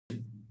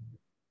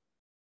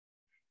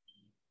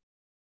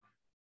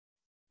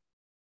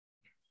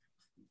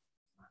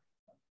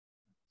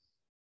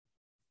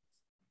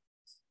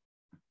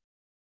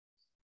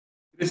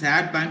It's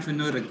add pants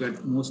whenever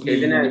required. Mostly.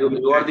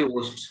 You are the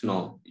host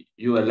now.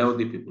 You allow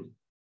the people.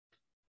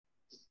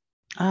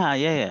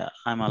 Yeah.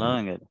 I'm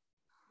allowing it.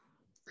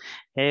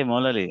 Hey,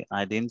 Molali,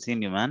 I didn't see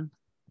you, man.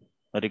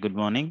 Very good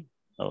morning.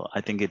 Oh, I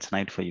think it's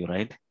night for you,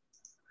 right?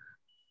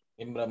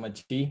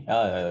 Imramachi.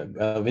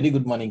 Very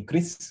good morning,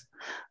 Chris.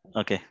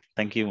 Okay.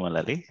 Thank you,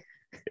 Molali.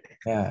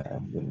 Yeah,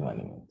 good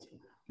morning.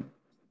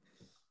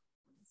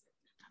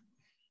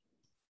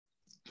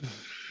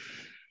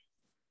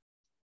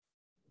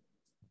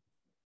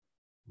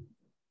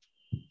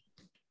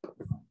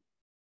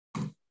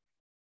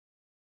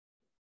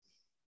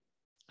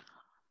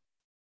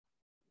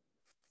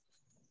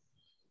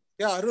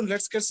 Yeah, Arun,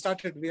 let's get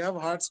started. We have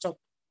hard stop.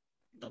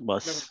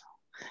 Boss,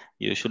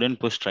 you shouldn't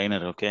push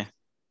trainer, okay?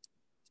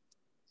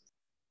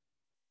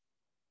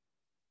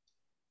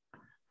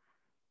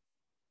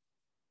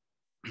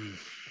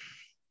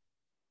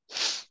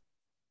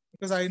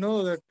 Because I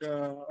know that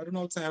Arun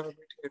also have a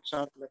meeting at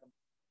sharp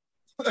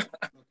 11.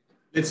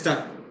 Let's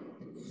start.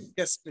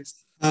 Yes,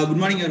 please. Good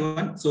morning,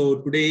 everyone. So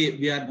today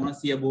we are going to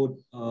see about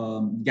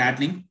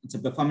Gatling. It's a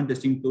performance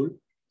testing tool.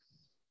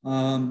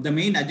 The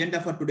main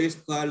agenda for today's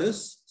call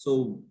is,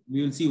 so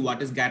we will see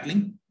what is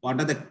Gatling,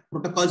 what are the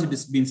protocols it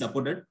is being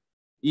supported.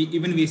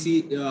 Even we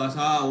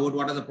saw about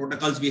what are the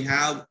protocols we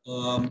have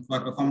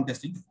for performance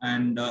testing,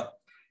 and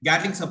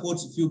Gatling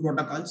supports a few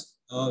protocols.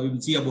 We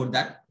will see about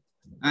that.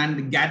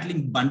 And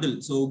Gatling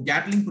bundle. So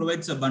Gatling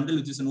provides a bundle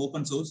which is an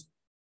open source.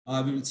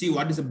 We will see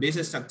what is the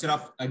basic structure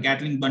of a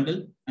Gatling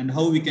bundle and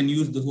how we can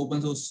use this open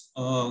source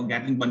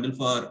Gatling bundle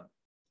for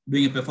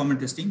doing a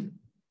performance testing,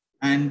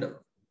 and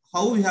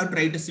how we have to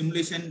write a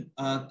simulation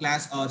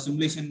class or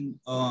simulation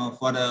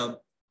for a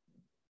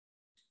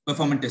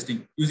performance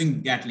testing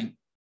using Gatling.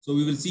 So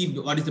we will see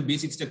what is the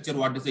basic structure,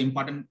 what is the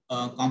important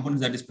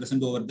components that is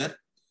present over there,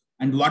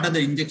 and what are the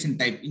injection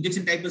type.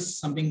 Injection type is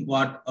something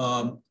what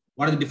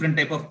are the different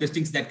type of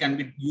testings that can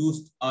be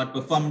used or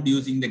performed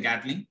using the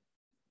Gatling.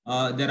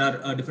 There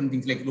are different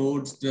things like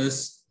loads,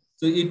 stress.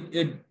 So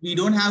we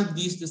don't have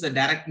these as a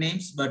direct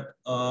names, but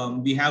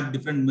we have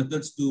different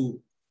methods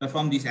to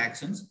perform these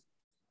actions.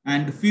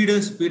 And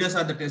feeders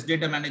are the test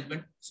data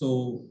management.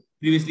 So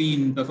previously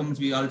in performance,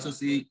 we also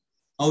see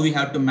how we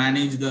have to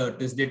manage the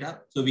test data.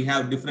 So we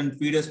have different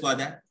feeders for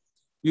that.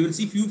 We will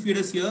see few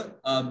feeders here,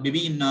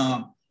 maybe in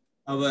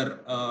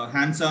our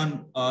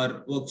hands-on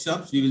or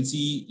workshops. We will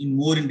see in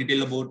more in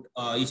detail about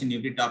each and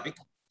every topic.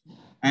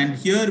 And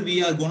here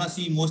we are going to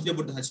see mostly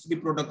about the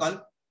HTTP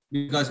protocol,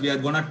 because we are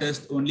going to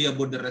test only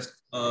about the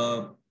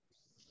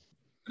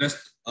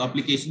REST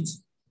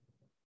applications.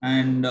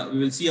 And we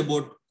will see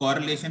about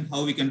correlation,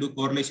 how we can do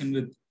correlation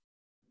with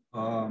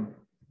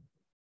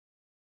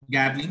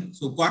Gatling.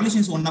 So correlation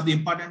is one of the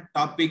important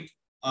topic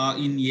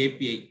in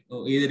API.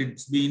 So either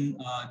it's been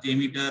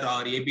JMeter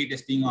or API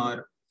testing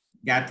or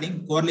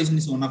Gatling. Correlation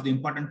is one of the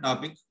important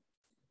topic.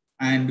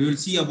 And we will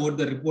see about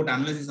the report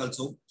analysis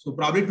also. So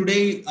probably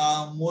today,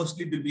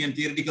 mostly it will be a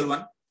theoretical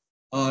one.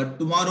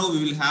 Tomorrow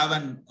we will have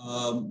an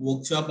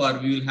workshop, or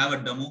we will have a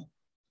demo.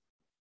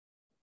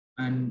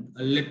 And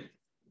let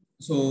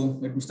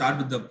me start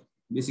with the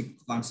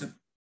basic concept.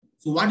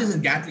 So what is a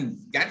Gatling?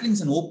 Gatling is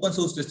an open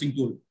source testing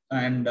tool.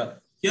 And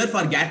here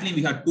for Gatling,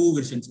 we have two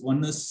versions.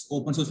 One is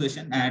open source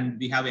version, and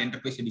we have an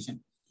enterprise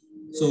edition.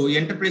 So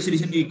enterprise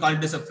edition, we call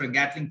this a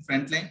Gatling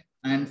frontline.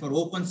 And for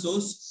open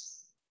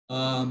source,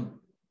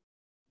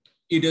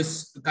 it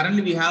is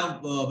currently we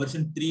have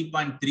version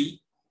 3.3,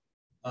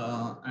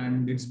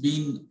 and it's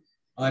been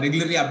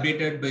regularly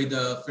updated by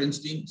the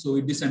French team. So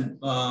it is an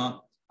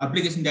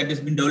application that has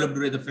been developed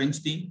by the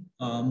French team.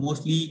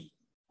 Mostly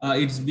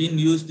it's been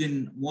used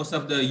in most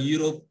of the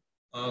Europe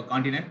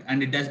continent,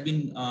 and it has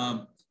been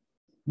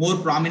more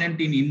prominent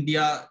in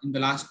India in the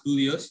last 2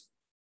 years.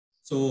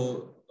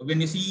 So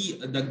when you see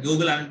the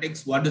Google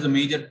Analytics, what is the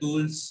major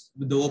tools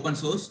with the open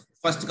source?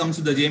 First comes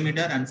to the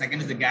JMeter, and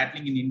second is the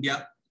Gatling in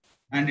India.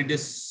 And it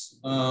is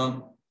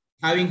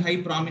having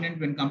high prominent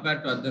when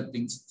compared to other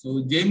things.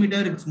 So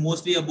JMeter, it's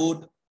mostly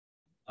about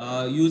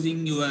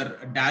using your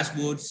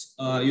dashboards.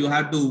 You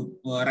have to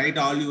write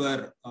all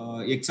your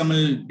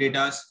XML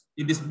data.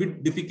 It is a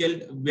bit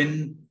difficult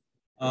when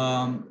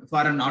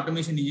for an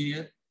automation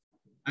engineer,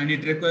 and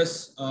it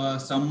requires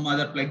some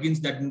other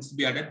plugins that needs to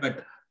be added.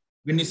 But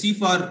when you see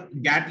for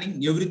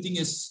Gatling, everything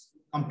is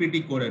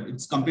completely coded.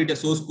 It's complete a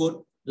source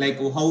code, like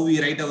how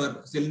we write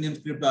our Selenium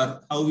script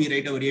or how we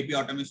write our API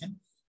automation.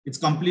 It's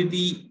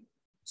completely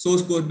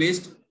source code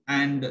based,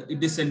 and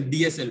it is a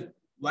DSL.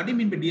 What do you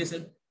mean by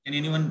DSL? Can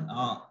anyone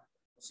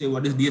say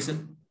what is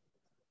DSL?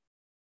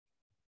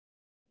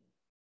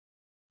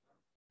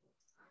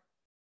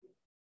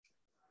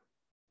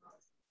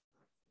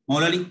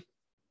 Maulali,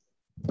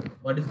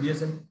 what is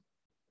DSL?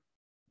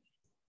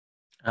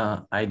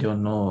 I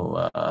don't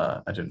know.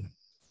 I don't know.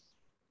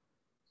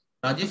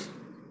 Rajesh?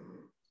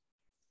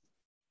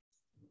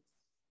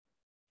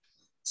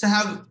 So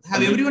have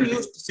everyone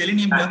used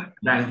Selenium here?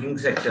 Banking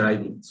sector, I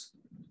think.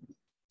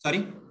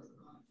 Sorry?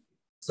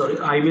 Sorry,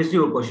 I missed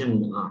your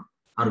question.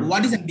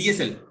 What is a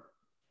DSL?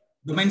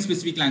 Domain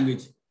specific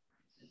language.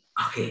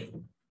 Okay.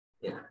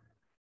 Yeah.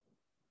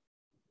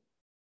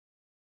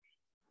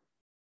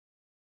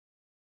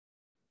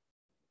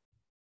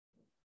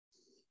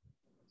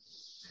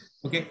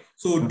 Okay,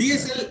 so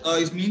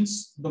DSL is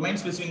means domain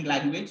specific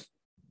language.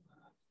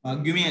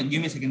 Give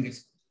me a second,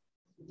 guys.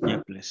 Yeah,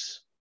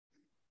 please.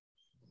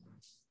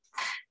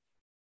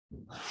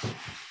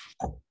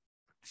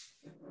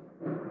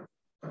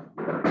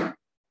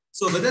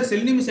 So whether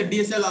Selenium is a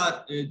DSL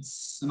or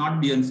it's not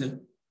DSL.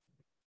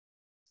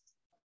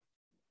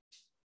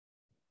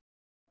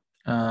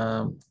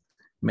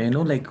 May I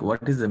know like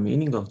what is the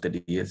meaning of the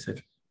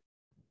DSL?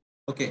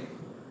 Okay.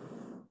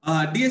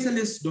 DSL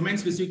is domain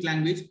specific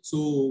language.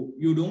 So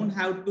you don't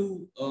have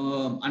to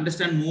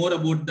understand more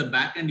about the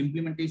backend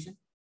implementation.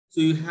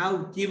 So you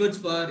have keywords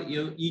for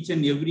each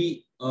and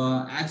every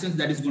actions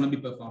that is going to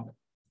be performed.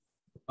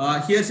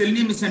 Here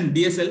Selenium is an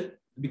DSL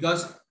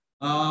because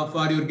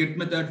for your get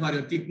method, for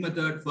your click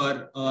method,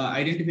 for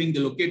identifying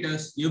the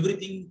locators,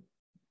 everything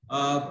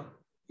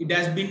it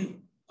has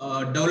been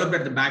developed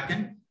at the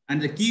backend, and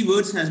the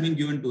keywords has been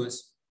given to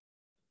us.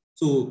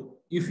 So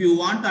if you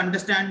want to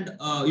understand,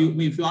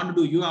 if you want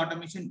to do UI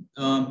automation,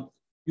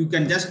 you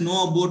can just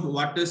know about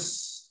what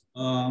is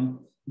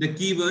the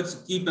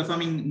keywords, key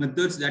performing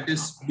methods that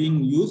is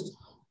being used,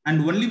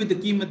 and only with the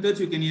key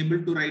methods you can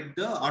able to write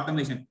the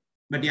automation.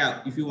 But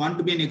yeah, if you want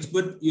to be an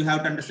expert, you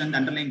have to understand the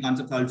underlying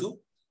concepts also.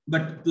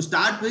 But to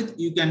start with,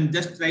 you can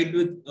just write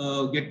with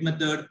get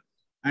method,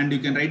 and you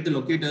can write the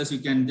locators. You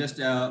can just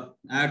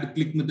add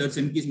click methods,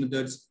 send keys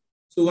methods.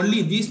 So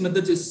only these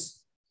methods is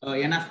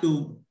enough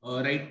to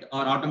write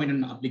or automate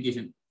an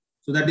application.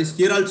 So that is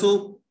here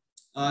also.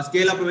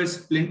 Scala provides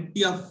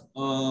plenty of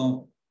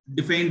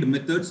defined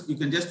methods. You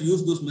can just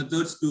use those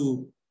methods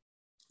to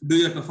do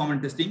your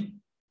performance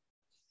testing,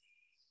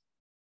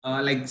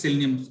 like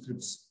Selenium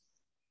scripts.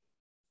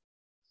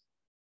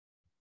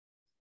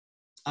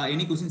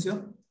 Any questions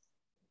here?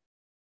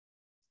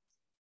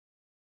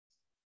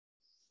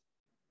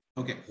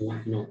 Okay.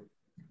 No.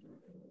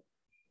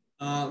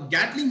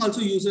 Gatling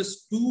also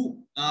uses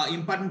two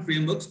important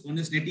frameworks. One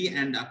is Netty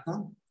and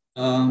Akka.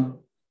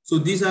 So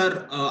these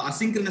are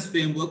asynchronous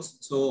frameworks.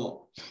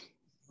 So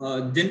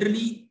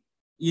generally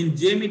in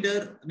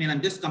JMeter, I mean,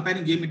 I'm just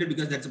comparing JMeter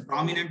because that's a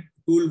prominent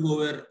tool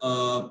over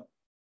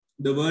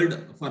the world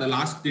for the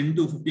last 10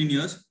 to 15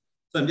 years.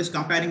 So I'm just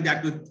comparing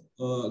that with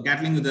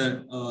Gatling with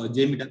the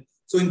JMeter.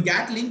 So in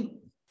Gatling,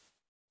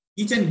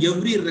 each and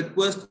every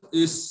request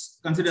is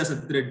considered as a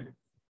thread.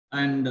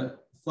 And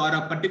for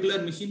a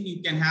particular machine,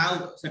 you can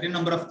have certain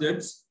number of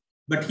threads,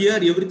 but here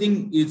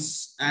everything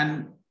is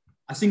an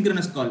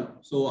asynchronous call.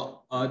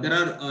 So there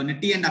are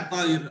Netty and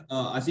Akka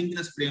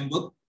asynchronous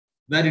framework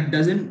where it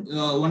doesn't,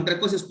 one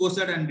request is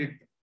posted and it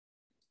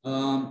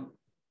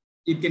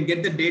can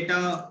get the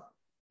data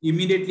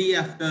immediately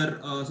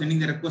after sending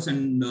the request,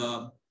 and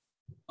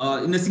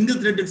in a single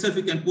thread itself,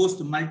 you can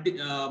post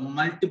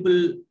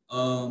multiple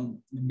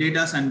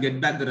data and get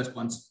back the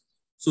response.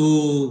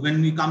 So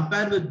when we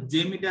compare with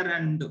JMeter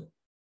and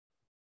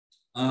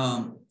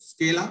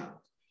Scala,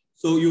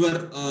 so your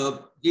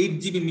 8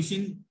 GB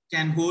machine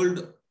can hold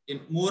a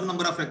more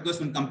number of requests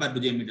when compared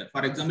to JMeter.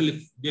 For example,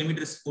 if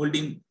JMeter is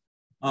holding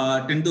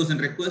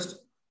 10,000 requests,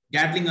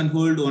 Gatling can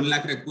hold 1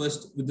 lakh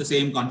requests with the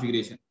same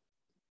configuration.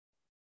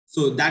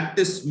 So that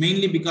is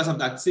mainly because of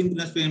the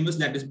asynchronous frameworks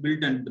that is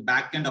built on the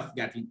back end of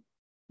Gatling.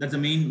 That's the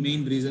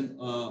main reason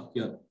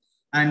here.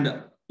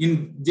 And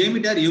in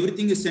JMeter,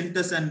 everything is sent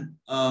as an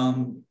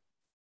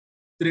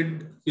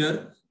thread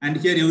here, and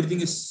here everything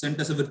is sent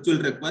as a virtual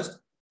request,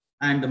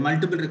 and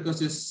multiple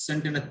requests is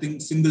sent in a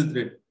single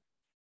thread.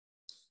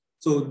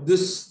 So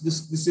this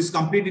is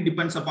completely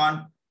depends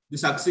upon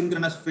this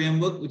asynchronous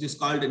framework, which is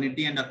called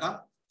Netty and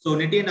Akka. So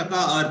Netty and Akka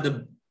are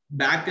the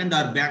backend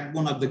or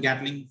backbone of the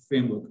Gatling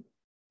framework.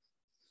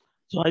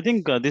 So I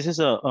think this is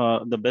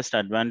the best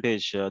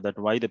advantage that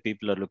why the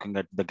people are looking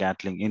at the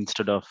Gatling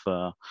instead of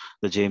the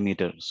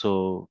JMeter.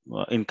 So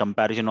in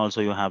comparison,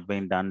 also you have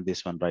been done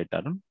this one, right,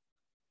 Arun?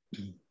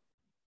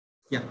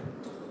 Yeah.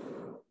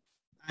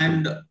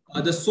 And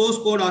the source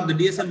code or the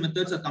DSL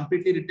methods are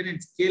completely written in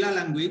Scala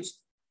language.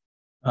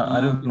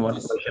 Arun, one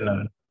question,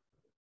 Arun.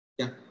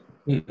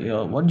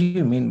 Yeah. What do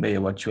you mean by a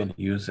virtual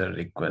user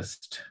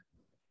request?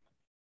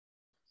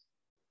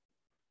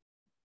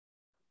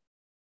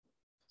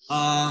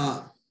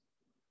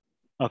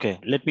 Okay,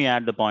 let me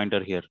add the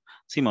pointer here.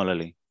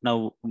 Similarly,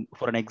 now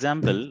for an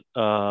example,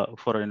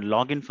 for a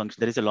login function,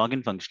 there is a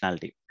login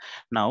functionality.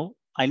 Now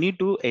I need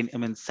to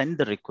send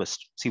the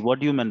request. See, what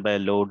do you mean by a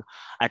load?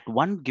 At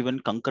one given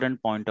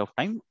concurrent point of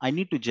time, I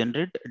need to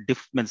generate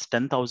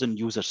 10,000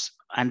 users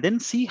and then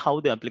see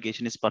how the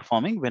application is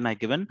performing when I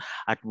given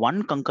at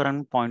one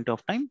concurrent point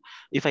of time.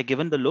 If I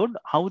given the load,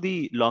 how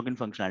the login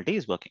functionality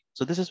is working.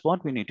 So this is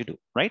what we need to do,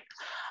 right?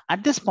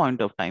 At this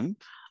point of time,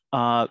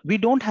 we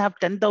don't have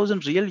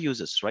 10,000 real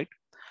users, right?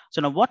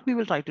 So now what we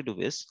will try to do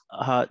is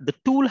the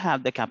tool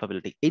have the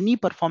capability. Any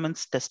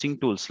performance testing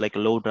tools like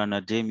load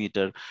runner,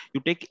 JMeter,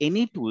 you take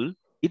any tool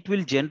it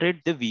will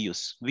generate the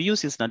VUs.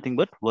 VUs is nothing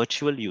but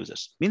virtual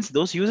users. Means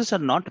those users are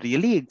not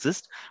really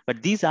exist,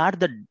 but these are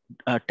the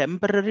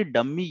temporary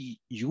dummy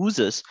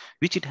users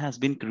which it has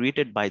been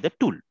created by the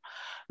tool.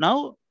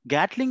 Now,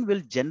 Gatling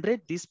will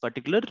generate these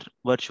particular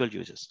virtual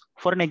users.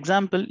 For an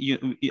example,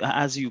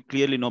 as you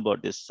clearly know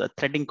about this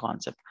threading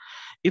concept,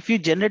 if you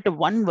generate a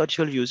one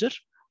virtual user,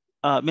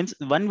 means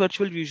one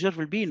virtual user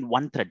will be in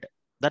one thread.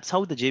 That's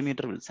how the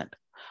JMeter will send.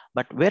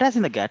 But whereas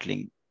in the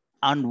Gatling,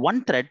 on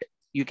one thread,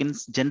 you can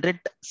generate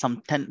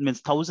some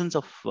thousands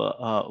of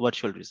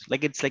virtual users.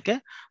 Like it's like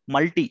a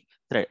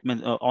multi-thread.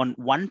 On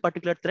one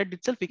particular thread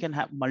itself, we can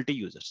have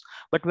multi-users.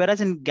 But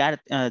whereas in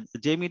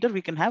JMeter,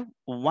 we can have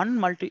one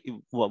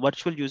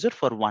virtual user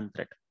for one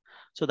thread.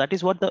 So that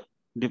is what the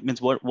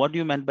means. What do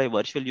you meant by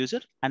virtual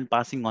user and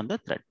passing on the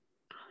thread?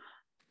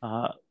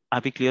 Are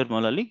we clear,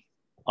 Molali?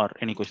 Or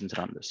any questions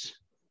around this?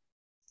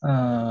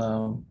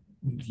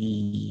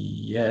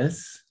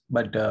 Yes,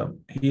 but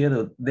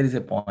here there is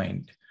a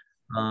point.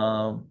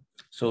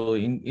 So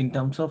in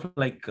terms of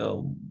like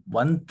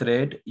one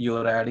thread,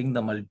 you're adding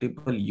the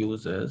multiple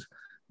users.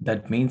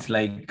 That means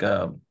like,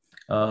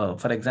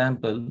 for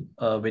example,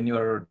 when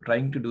you're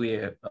trying to do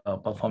a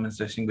performance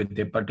testing with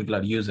a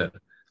particular user,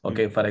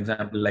 okay, for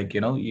example, like,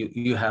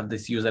 you have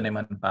this username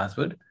and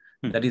password.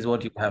 That is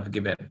what you have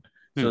given.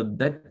 So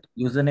that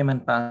username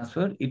and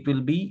password, it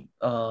will be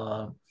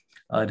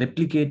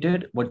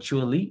replicated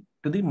virtually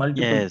to the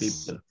multiple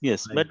people.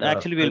 Yes, like, but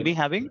actually we'll be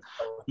having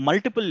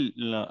multiple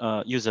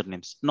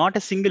usernames, not a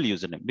single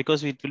username,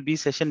 because it will be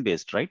session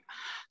based, right?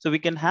 So we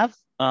can have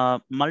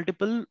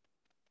multiple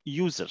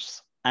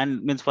users,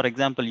 and means, for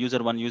example,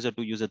 user 1, user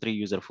 2, user 3,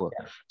 user 4.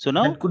 Yeah. So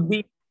now that could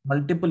be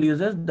multiple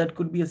users. That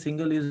could be a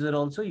single user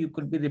also. You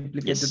could be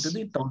replicated to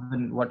the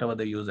 1,000 whatever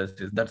the users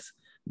is. That's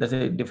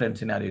a different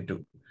scenario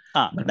too.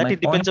 But that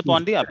it depends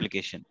upon the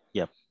application.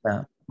 Yeah.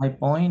 My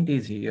point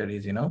is here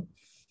is, in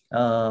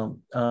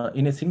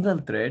a single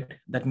thread,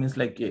 that means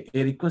like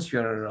a request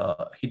you're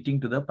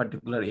hitting to the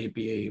particular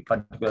API,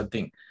 particular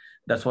thing.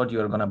 That's what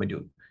you're gonna be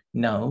doing.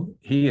 Now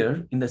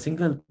here in the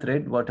single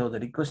thread, whatever the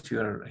request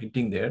you're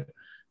hitting there,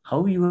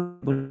 how you are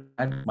able to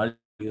add multiple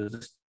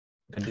users?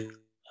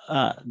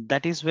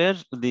 That is where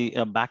the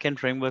backend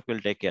framework will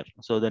take care.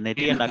 So the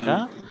Neti and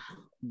Akka,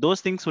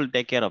 those things will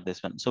take care of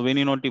this one. So we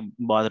need not to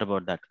bother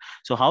about that.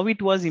 So how it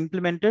was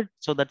implemented,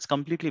 so that's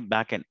completely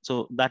backend.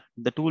 So that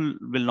the tool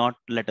will not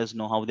let us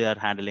know how they are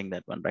handling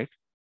that one, right?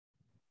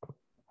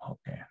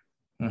 Okay.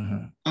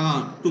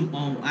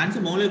 To answer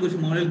Maul's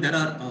question, there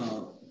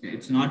are,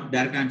 it's not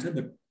direct answer,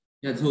 but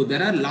yeah, so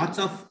there are lots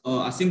of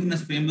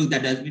asynchronous framework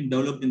that has been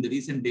developed in the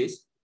recent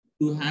days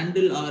to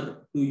handle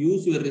or to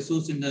use your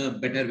resource in a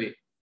better way.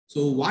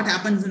 So what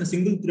happens in a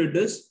single thread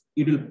is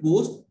it will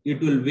post,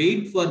 it will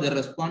wait for the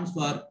response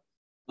for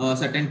a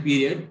certain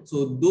period.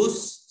 So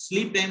those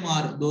sleep time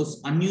or those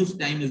unused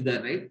time is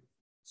there, right?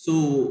 So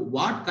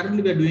what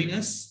currently we are doing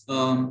is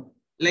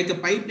like a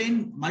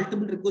pipeline,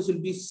 multiple requests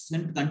will be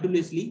sent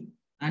continuously,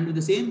 and with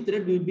the same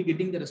thread we will be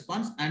getting the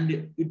response, and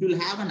it will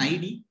have an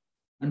ID,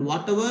 and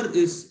whatever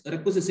is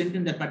request is sent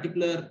in that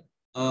particular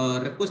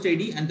request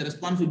ID, and the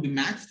response will be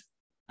matched,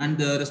 and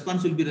the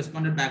response will be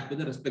responded back to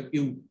the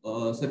respective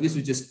service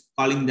which is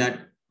calling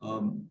that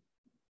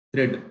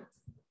thread.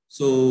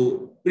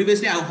 So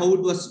previously how it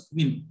was,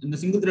 in the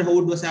single thread, how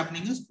it was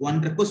happening is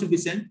one request will be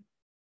sent,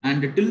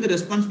 and till the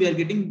response we are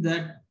getting,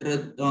 that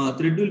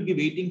thread will be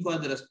waiting for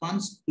the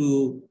response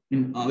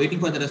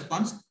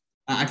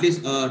at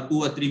least 2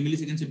 or 3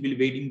 milliseconds. It will be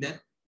waiting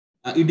there.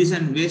 It is a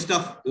waste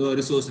of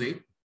resource, right?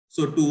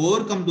 So to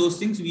overcome those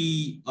things,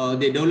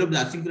 they developed the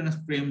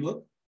asynchronous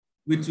framework,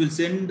 which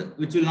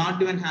will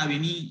not even have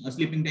any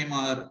sleeping time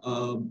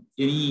or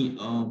any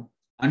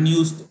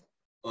unused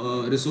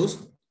resource.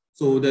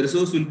 So the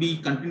resource will be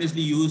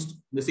continuously used.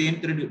 The same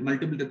thread,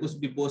 multiple requests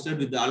will be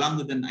posted along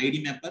with an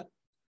ID mapper,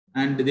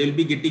 and they will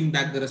be getting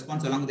back the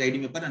response along with the ID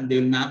mapper, and they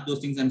will map those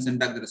things and send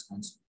back the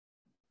response.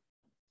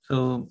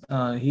 So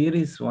here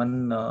is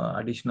one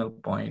additional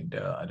point,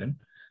 Arun.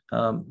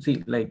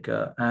 See, like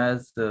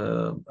as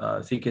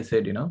CK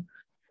said,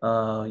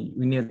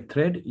 in your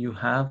thread, you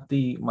have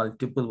the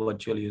multiple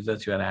virtual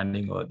users you are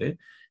handling over there.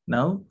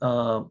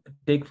 Now,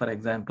 take for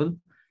example,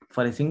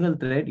 for a single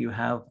thread, you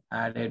have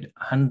added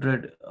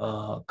 100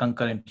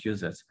 concurrent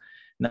users.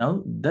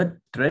 Now, that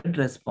thread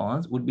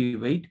response would be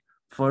wait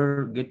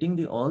for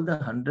getting all the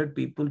 100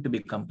 people to be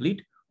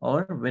complete,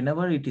 or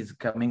whenever it is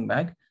coming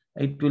back,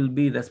 it will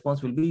be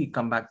response will be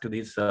come back to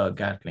this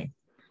Gatling.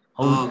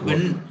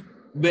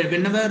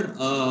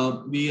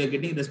 Whenever we are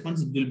getting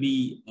response, it will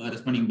be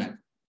responding back.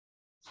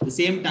 The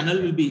same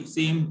tunnel will be,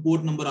 same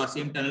port number or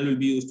same tunnel will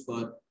be used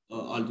for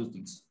all those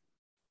things.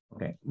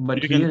 Okay,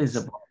 but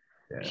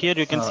here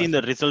you can see in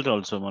the result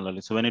also,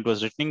 Malali. So when it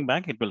was returning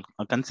back, it will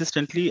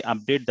consistently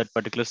update that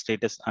particular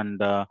status and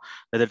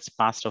whether it's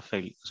passed or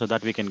failed, so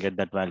that we can get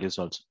that values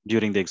also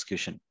during the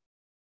execution.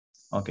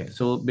 Okay,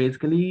 so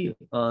basically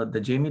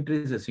the JMeter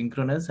is a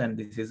synchronous and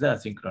this is a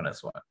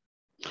asynchronous one.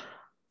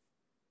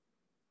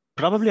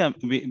 Probably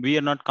we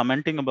are not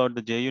commenting about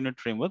the JUnit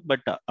framework,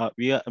 but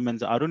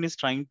Arun is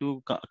trying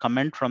to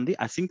comment from the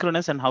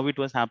asynchronous and how it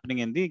was happening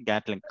in the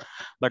Gatling.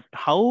 But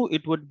how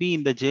it would be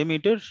in the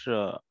JMeter,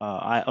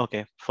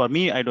 okay. For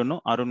me, I don't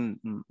know. Arun,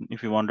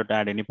 if you wanted to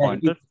add any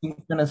pointer.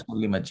 Synchronous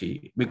only,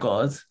 Machi,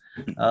 because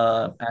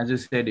as you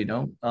said,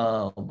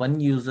 one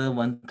user,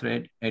 one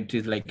thread, it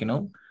is like,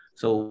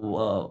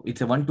 so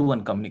it's a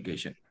one-to-one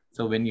communication.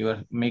 So when you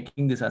are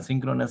making this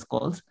asynchronous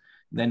calls,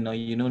 then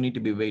you don't need to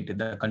be waited.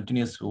 The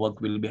continuous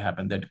work will be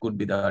happen. That could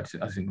be the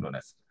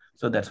asynchronous.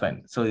 So that's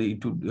fine. So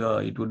it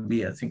would be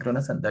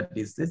asynchronous, and that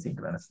is the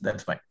synchronous.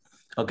 That's fine.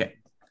 Okay,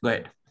 go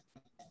ahead.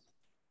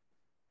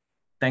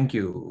 Thank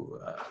you.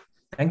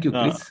 Thank you,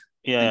 Chris.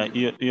 Yeah,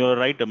 you're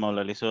right,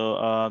 Maulali. So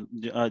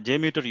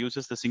JMeter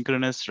uses the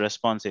synchronous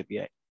response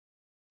API.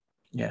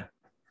 Yeah.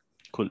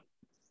 Cool.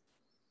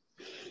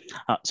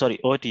 Sorry,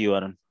 over to you,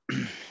 Arun.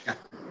 Yeah.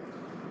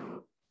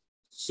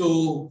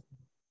 So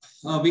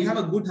we have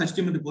a good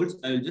HTML report.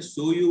 I will just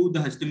show you the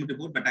HTML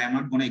report, but I am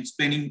not going to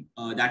explaining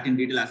that in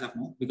detail as of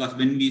now, because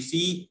when we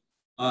see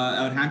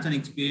our hands-on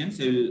experience,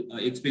 I will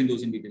explain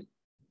those in detail.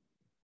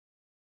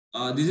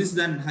 This is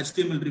an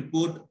HTML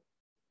report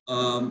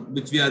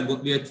which we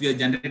are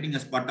generating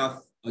as part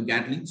of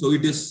Gatling. So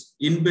it is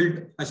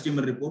inbuilt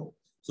HTML report.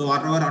 So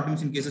whatever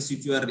automation cases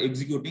which you are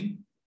executing,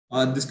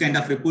 this kind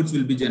of reports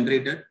will be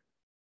generated.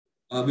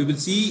 We will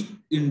see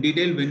in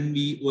detail when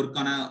we work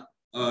on a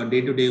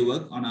day-to-day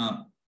work on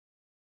a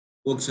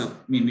workshop.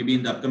 I mean, maybe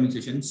in the upcoming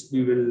sessions,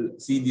 we will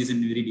see this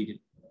in very detail.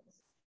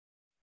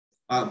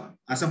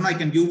 As of now, I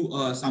can give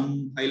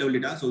some high-level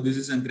data. So this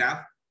is a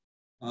graph.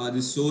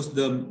 This shows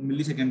the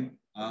millisecond,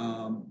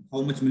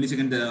 how much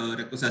millisecond the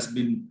request has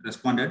been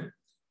responded.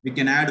 We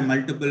can add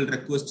multiple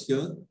requests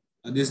here.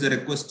 This is the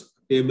request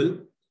table,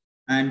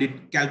 and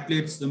it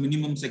calculates the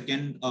minimum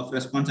second of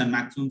response and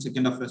maximum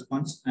second of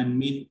response and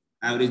mean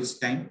average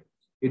time.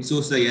 It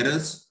shows the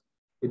errors.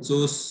 It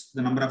shows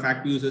the number of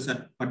active users at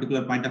a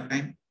particular point of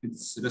time,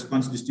 its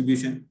response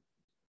distribution,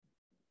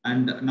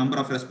 and number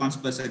of response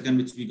per second,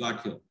 which we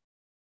got here.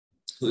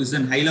 So this is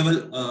a high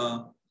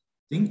level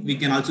thing. We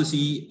can also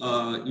see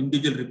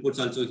individual reports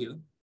also here.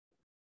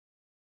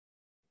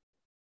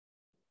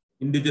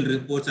 Individual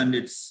reports and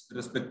its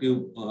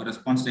respective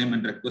response time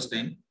and request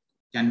time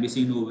can be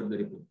seen over the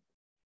report.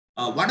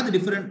 What are the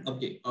different,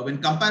 okay,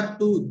 when compared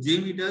to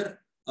JMeter,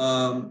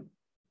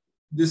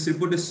 this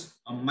report is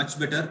much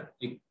better.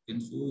 I can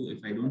show if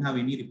I don't have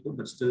any report,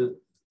 but still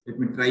let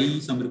me try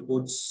some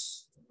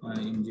reports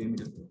in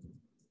JMeter.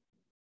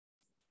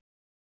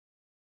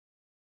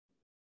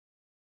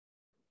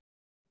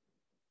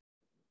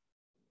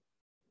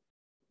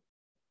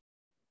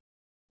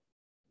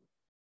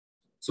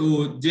 So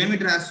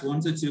JMeter has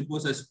one such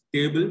report as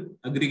table,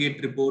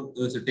 aggregate report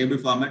as a table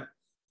format,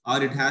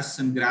 or it has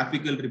some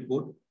graphical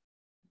report.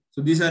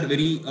 So these are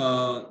very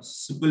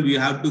simple. We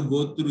have to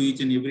go through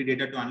each and every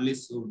data to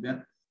analyze over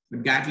there.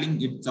 But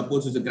Gatling, it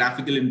supports with a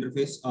graphical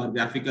interface or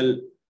graphical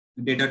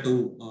data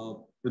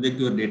to project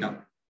your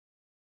data.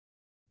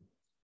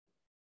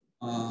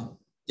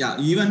 Yeah,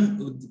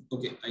 even,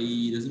 okay,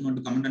 I doesn't want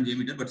to comment on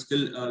JMeter, but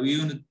still,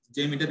 even with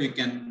JMeter, we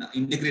can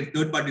integrate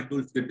third-party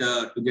tools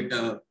to get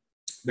a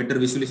better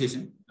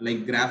visualization,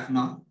 like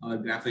Graph.now or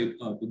Graphite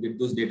to get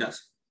those data.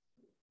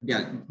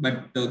 Yeah,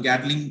 but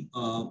Gatling,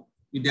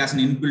 it has an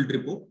inbuilt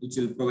report which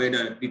will provide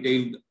a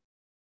detailed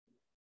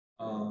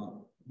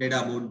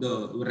data about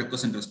the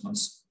request and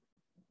response.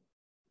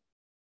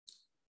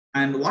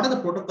 And what are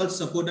the protocols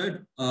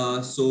supported?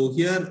 So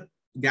here,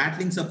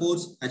 Gatling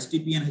supports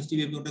HTTP and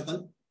HTTP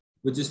protocol,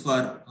 which is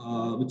for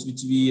which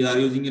we are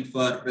using it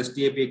for REST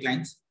API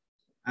clients,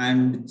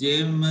 and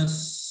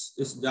JMS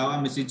is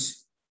Java message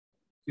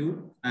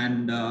queue,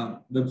 and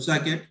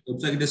WebSocket.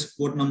 WebSocket is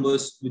port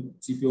numbers, which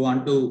if you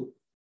want to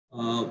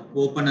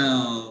open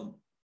a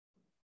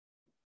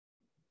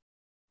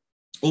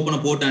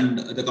port and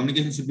the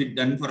communication should be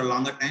done for a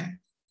longer time,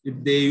 if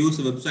they use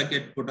the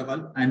WebSocket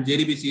protocol, and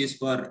JDBC is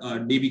for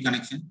DB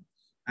connection,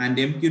 and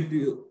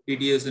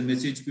MQTT is a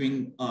message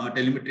queuing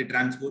telemetry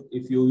transport.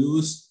 If you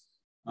use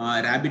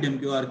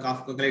RabbitMQ or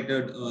Kafka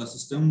connected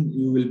system,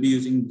 you will be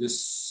using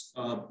this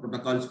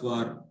protocols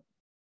for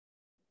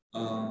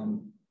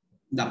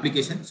the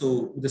application.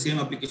 So with the same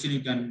application,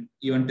 you can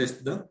even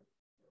test the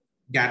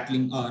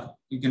Gatling, or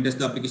you can test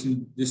the application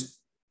with this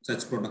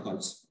such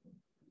protocols.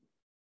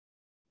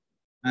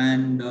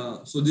 And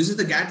so this is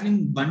the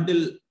Gatling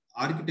bundle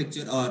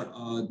architecture, or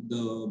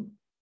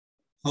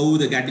how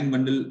the Gatling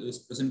bundle is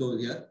present over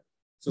here.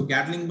 So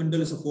Gatling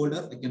bundle is a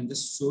folder. I can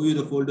just show you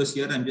the folders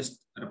here. I'm just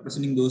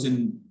representing those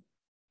in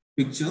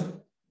picture.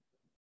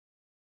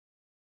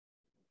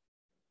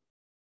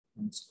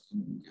 One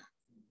second. Yeah.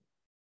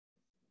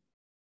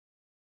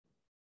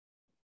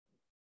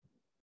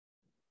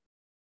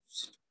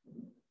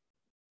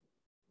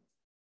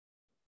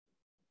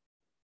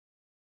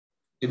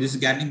 Okay, this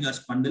is Gatling class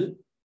bundle.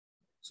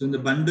 So in the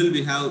bundle,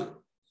 we have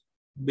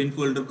bin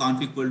folder,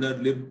 config folder,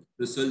 lib,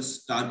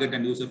 results, target,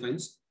 and user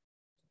files.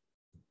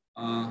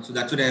 So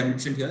that's what I have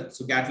mentioned here.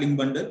 So Gatling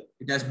bundle,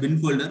 it has bin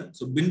folder.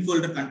 So bin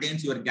folder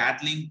contains your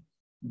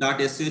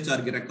Gatling.sh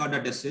or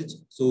record.sh.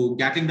 So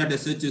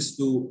Gatling.sh is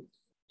to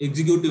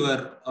execute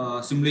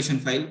your simulation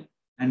file,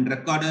 and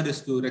recorder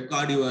is to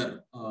record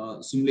your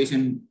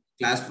simulation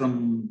class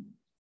from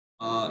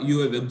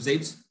UA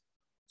websites.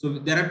 So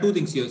there are two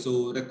things here.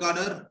 So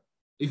recorder,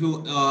 if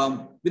you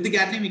with the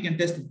Gatling, we can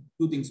test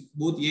two things,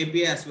 both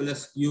API as well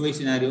as UI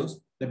scenarios,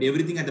 that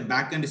everything at the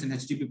backend is an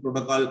HTTP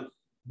protocol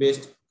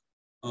based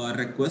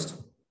request.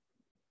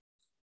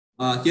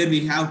 Here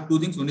we have two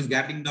things. One is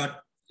Gatling.sh.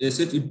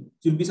 It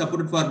should be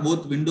supported for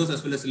both Windows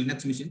as well as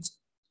Linux machines.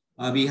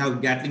 We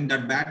have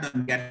Gatling.bat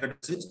and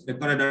Gatling.sh,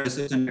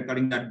 recorder.sh and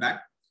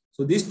recording.bat.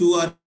 So these two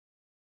are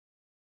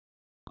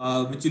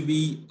which will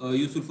be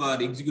useful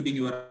for executing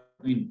your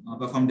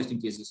perform testing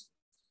cases.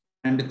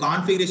 And the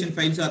configuration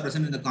files are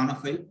present in the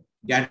conf file,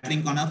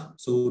 Gatling conf.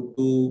 So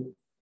to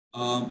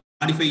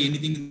modify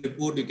anything in the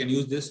report, you can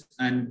use this,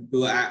 and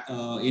to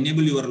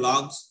enable your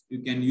logs, you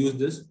can use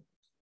this.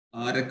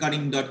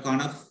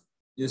 Recording.conf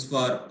is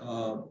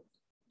for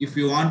if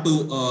you want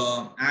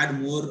to add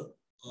more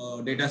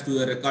data to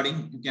your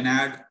recording, you can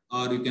add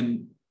or you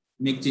can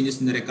make changes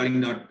in the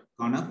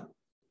recording.conf.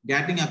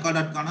 Gatling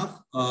accord.conf.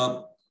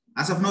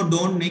 As of now,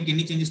 don't make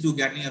any changes to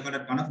Gatling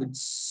accord.conf.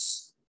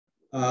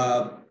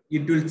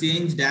 It will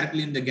change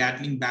directly in the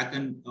Gatling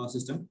backend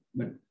system,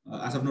 but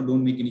as of now,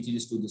 don't make any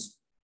changes to this.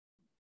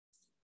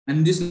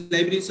 And these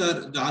libraries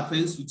are jar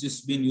files which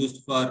is being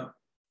used for.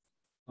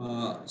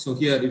 So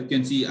here you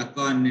can see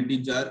Akka and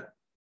netjar.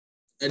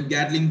 And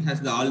Gatling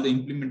has all the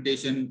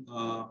implementation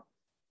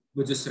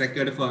which is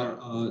required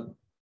for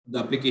the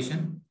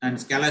application, and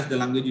Scala is the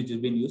language which is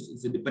being used.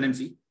 It's a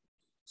dependency.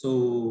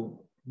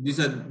 So these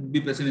are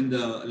be present in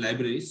the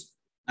libraries,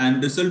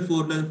 and result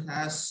folder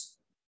has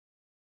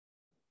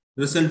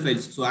result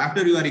files. So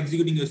after you are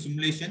executing your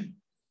simulation,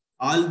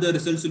 all the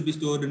results will be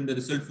stored in the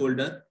result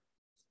folder,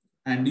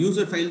 and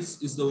user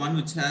files is the one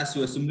which has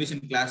your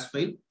simulation class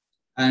file.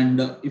 And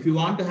if you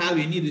want to have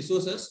any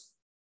resources,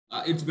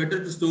 it's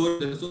better to store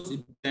the resource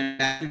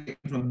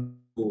from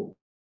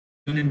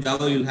even in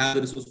Java, you'll have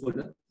the resource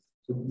folder.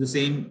 So the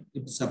same,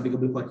 it's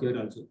applicable for here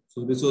also.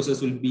 So resources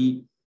will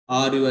be,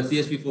 or your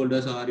CSV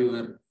folders or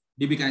your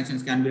DB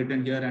connections can be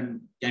written here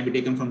and can be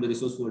taken from the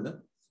resource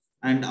folder.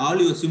 And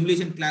all your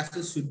simulation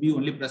classes should be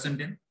only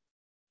present in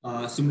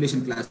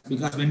simulation class,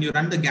 because when you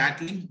run the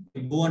Gatling,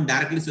 you go and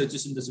directly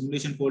searches in the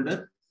simulation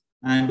folder,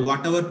 and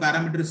whatever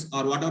parameters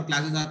or whatever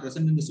classes are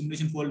present in the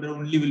simulation folder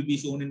only will be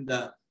shown in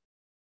the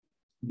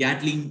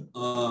Gatling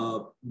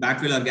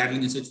bat file or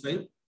Gatling sh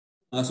file.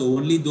 So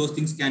only those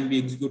things can be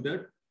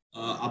executed.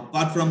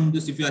 Apart from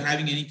this, if you are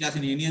having any class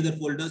in any other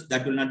folders,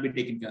 that will not be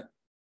taken care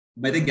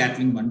by the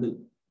Gatling bundle.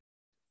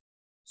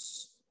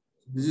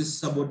 This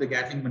is about the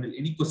Gatling bundle.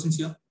 Any questions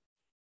here?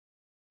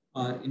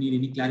 Or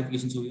any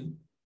clarifications over here?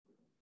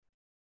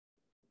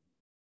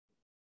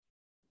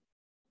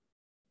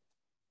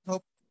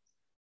 Nope.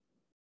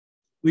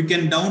 We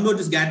can download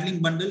this Gatling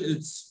bundle.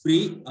 It's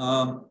free.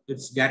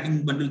 It's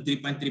Gatling bundle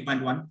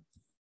 3.3.1.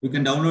 You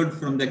can download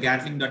from the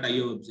gatling.io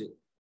website.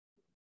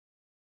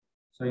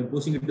 So I'm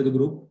posting it to the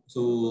group.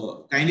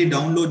 So kindly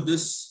download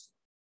this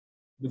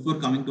before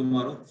coming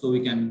tomorrow, so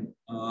we can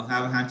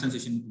have a hands-on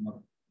session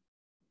tomorrow.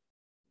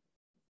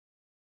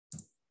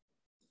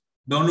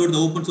 Download the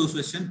open source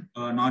version,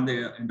 not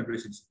the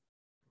enterprise version.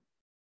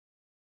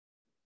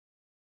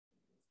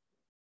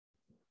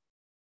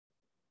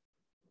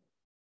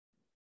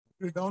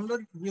 We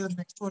download via the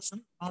next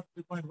version, not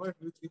 3.1,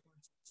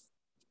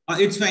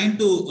 3.6. It's fine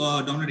to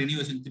download any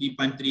version,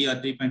 3.3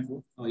 or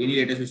 3.4. Any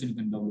latest version you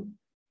can download.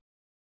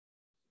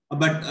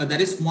 But there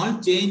is small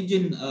change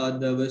in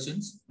the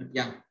versions. But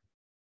yeah,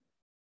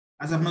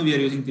 as of now, we are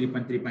using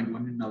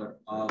 3.3.1 in our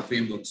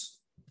frameworks.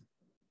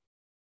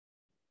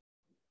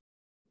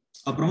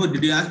 Pramod,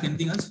 did you ask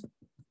anything else?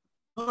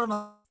 No, I'm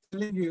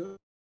telling you.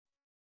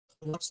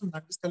 Watson,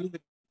 I'm just telling you.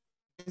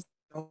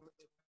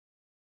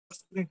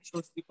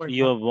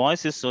 Your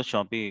voice is so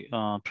choppy,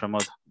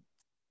 Pramod.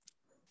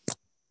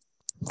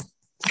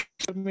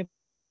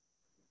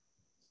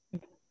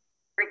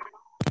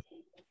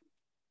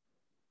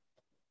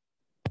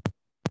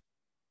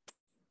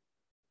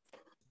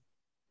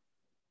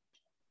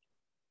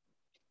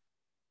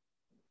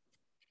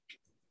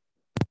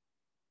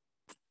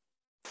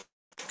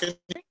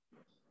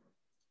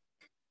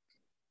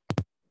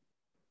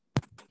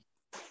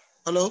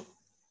 Hello?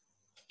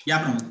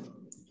 Yeah, Pramod.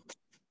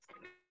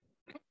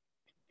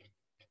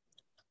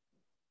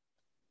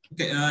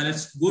 Okay,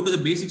 let's go to the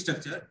basic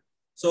structure.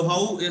 So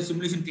how a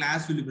simulation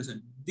class will be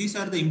present? These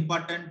are the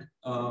important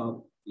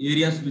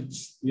areas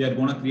which we are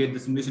going to create the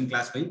simulation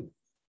class file.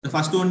 The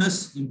first one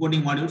is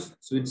importing modules.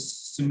 So it's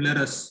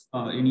similar as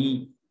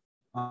any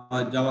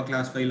Java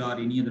class file or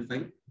any other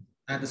file.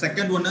 And the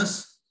second one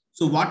is,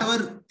 so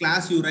whatever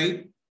class you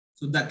write,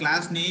 so the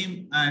class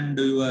name and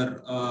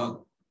your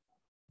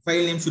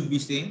file name should be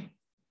same,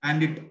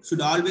 and it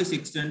should always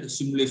extend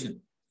simulation.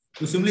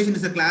 So simulation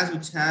is a class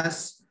which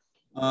has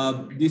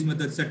these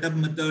methods, setup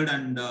method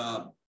and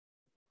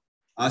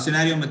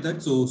scenario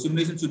method. So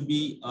simulation should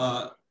be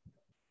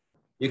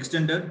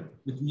extended,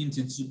 which means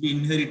it should be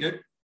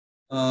inherited.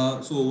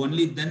 So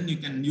only then you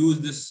can use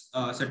this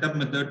setup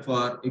method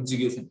for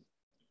execution.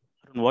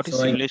 What is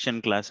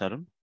simulation class,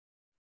 Arun?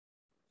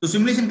 So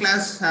simulation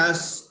class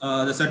has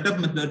the setup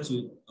methods.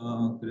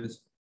 The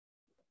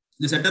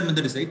setup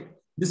method is right.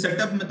 This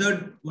setup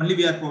method only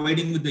we are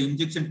providing with the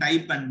injection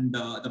type and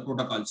the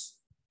protocols.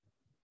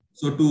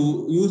 So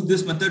to use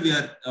this method, we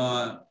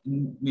are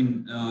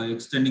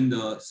extending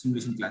the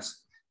simulation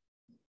class.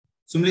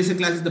 Simulation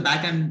class is the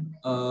backend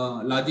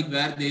logic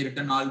where they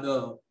return all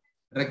the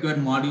required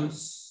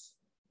modules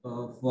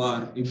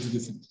for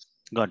execution.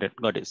 Got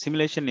it.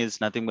 Simulation is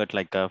nothing but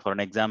like, for an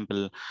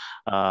example,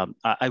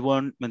 I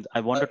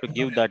wanted to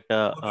give that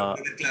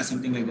class,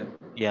 something like that.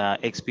 Yeah,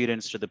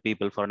 experience to the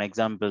people. For an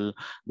example,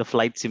 the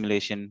flight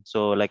simulation.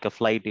 So like a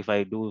flight, if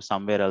I do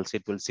somewhere else,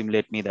 it will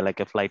simulate me like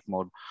a flight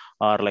mode,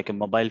 or like a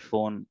mobile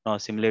phone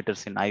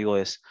simulators in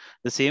iOS.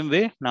 The same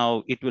way,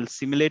 now it will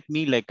simulate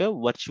me like a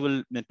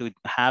virtual, to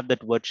have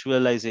that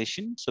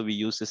virtualization. So we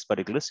use this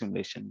particular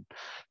simulation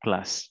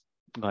class.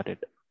 Got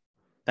it.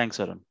 Thanks,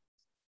 Arun.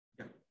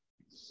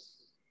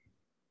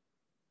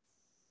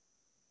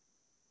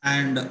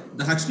 And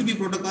the HTTP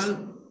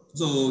protocol,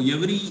 so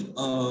every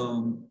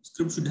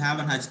script should have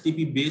an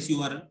HTTP base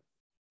URL,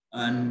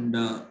 and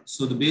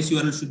so the base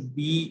URL should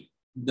be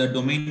the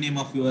domain name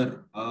of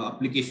your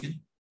application,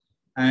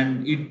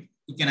 and you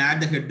can add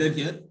the header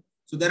here.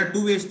 So there are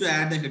two ways to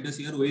add the headers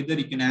here. Either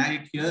you can add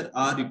it here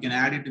or you can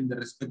add it in the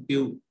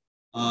respective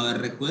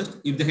request.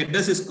 If the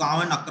headers is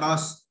common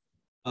across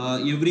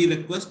every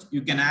request,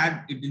 you can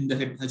add it in the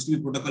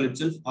HTTP protocol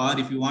itself, or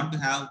if you want to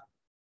have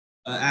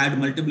add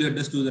multiple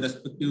headers to the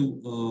respective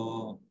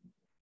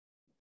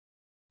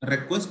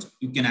request,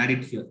 you can add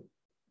it here,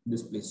 in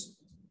this place.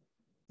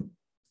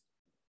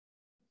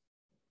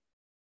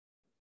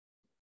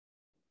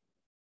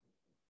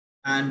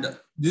 And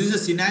this is a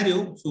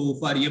scenario. So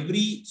for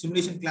every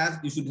simulation class,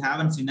 you should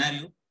have a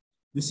scenario.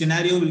 This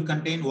scenario will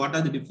contain what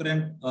are the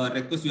different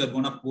requests you are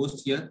going to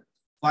post here.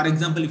 For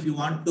example, if you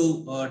want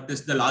to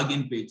test the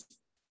login page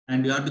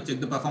and you have to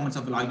check the performance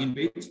of the login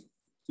page,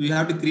 so you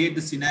have to create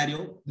the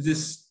scenario. This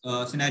is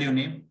scenario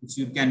name, which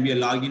you can be a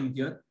login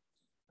here.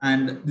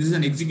 And this is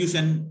an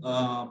execution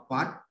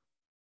part.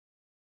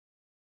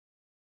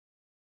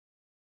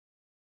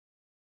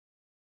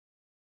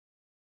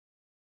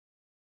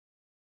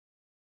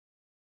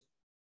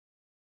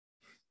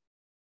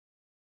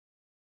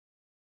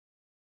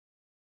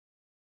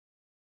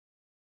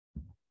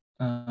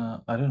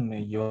 Arun,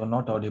 you're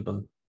not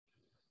audible.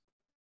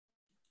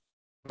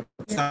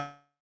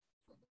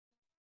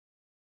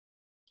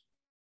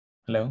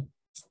 Hello?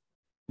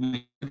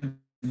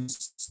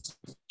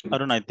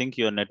 Arun, I think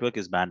your network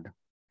is bad.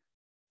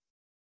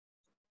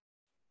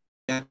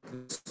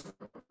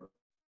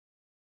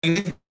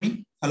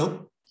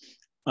 Hello?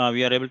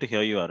 We are able to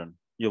hear you, Arun.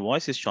 Your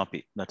voice is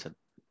choppy. That's it.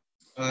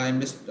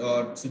 I'm just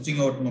switching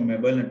out my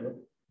mobile network.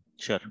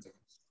 Sure.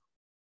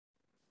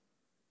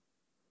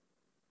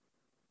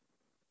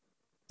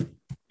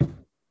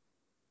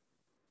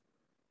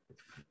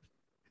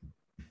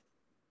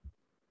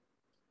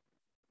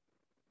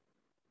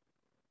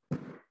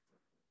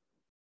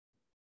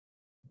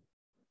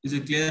 Is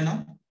it clear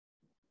now?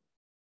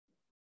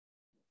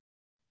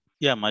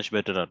 Yeah, much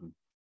better, Arun.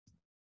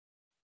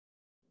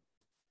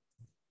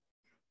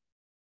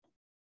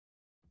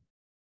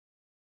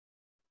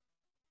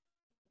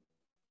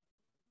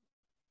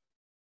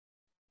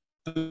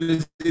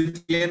 Is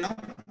it clear now?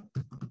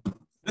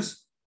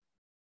 Yes.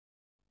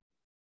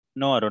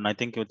 No, Arun, I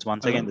think it's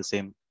once again the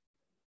same.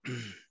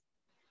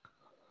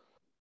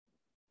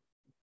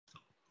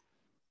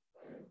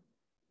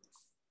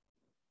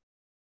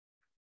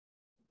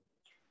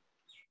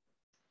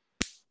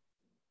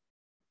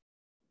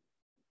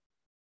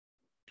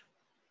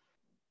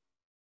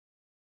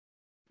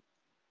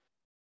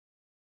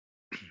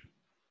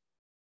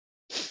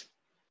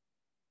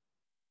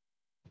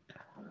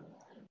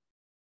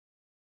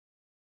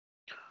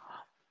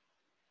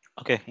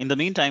 Okay, in the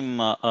meantime,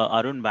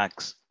 Arun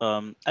backs.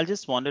 I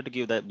just wanted to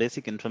give the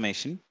basic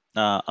information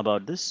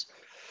about this.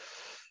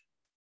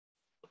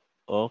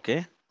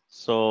 Okay,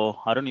 so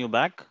Arun, you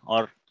back,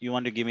 or you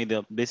want to give me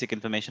the basic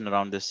information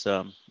around this,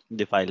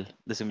 the file,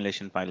 the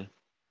simulation file?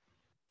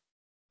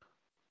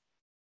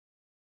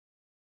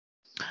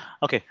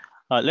 Okay,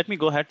 let me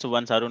go ahead. So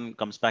once Arun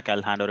comes back,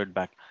 I'll hand over it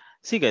back.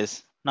 See,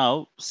 guys,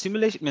 now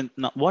simulation,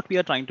 now what we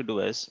are trying to do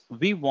is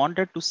we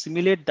wanted to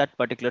simulate that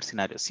particular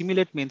scenario.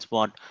 Simulate means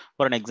what?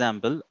 For an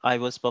example, I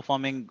was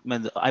performing,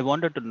 I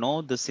wanted to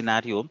know the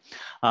scenario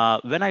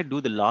when I do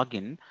the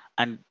login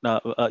and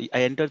I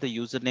enter the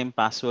username,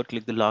 password,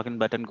 click the login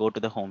button, go to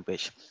the home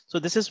page. So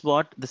this is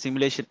what the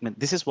simulation,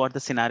 this is what the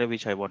scenario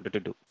which I wanted to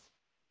do.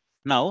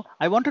 Now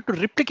I wanted to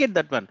replicate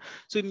that one.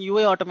 So in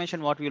UI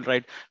automation, what we'll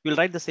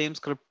write the same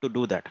script to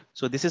do that.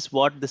 So this is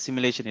what the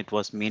simulation it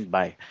was meant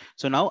by.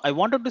 So now I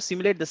wanted to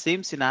simulate the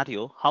same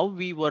scenario, how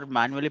we were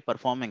manually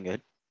performing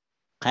it.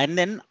 And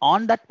then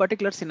on that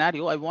particular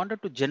scenario, I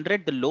wanted to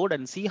generate the load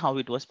and see how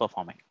it was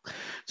performing.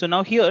 So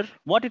now here,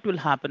 what it will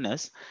happen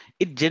is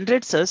it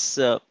generates us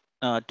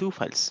two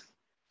files.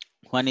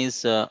 One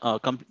is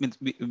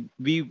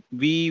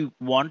we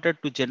wanted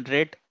to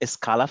generate a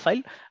Scala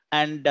file,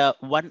 and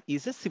one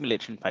is a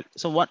simulation file.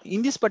 So what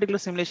in this particular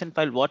simulation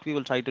file, what we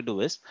will try to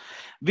do is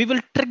we will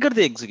trigger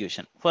the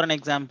execution. For an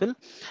example,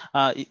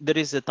 there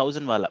is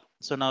 1,000 wala.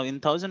 So now in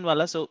 1,000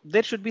 wala, so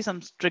there should be some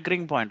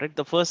triggering point, right?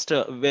 The first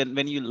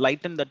when you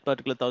lighten that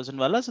particular 1,000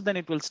 wala, so then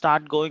it will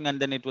start going, and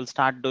then it will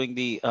start doing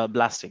the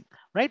blasting,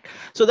 right?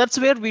 So that's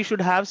where we should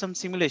have some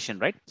simulation,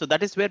 right? So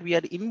that is where we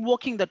are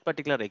invoking that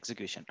particular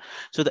execution.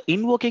 So the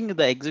invoking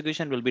the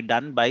execution will be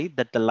done by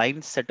that the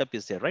line setup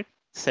is there, right?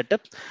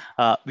 Setup.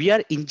 We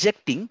are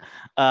injecting.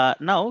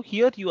 Now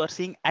here you are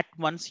seeing at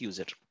once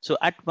user. So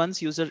at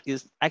once user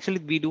is actually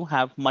we do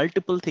have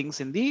multiple things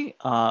in the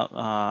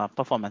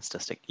performance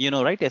testing. You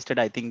know, right?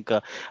 Yesterday I think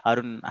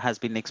Arun has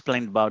been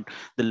explained about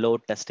the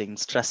load testing,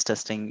 stress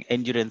testing,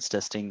 endurance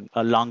testing,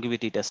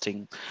 longevity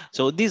testing.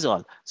 So these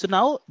all. So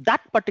now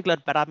that particular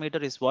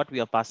parameter is what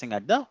we are passing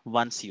at the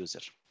once user.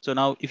 So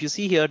now if you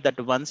see here that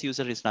the once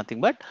user is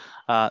nothing but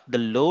the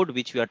load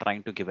which we are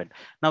trying to give it.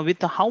 Now with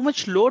the, how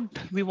much load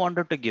we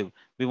wanted to give?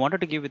 We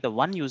wanted to give with the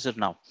one user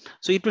now.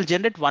 So it will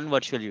generate one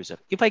virtual user.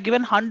 If I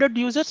given 100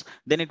 users,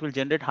 then it will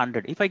generate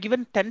 100. If I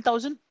given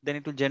 10,000, then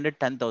it will generate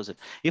 10,000.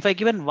 If I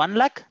given 1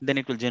 lakh, then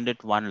it will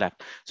generate 1 lakh.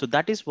 So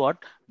that is what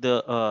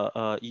the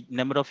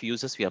number of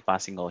users we are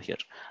passing over here.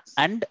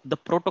 And the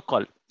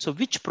protocol. So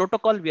which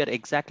protocol we are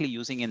exactly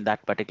using in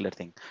that particular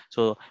thing?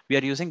 So we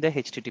are using the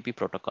HTTP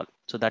protocol.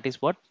 So that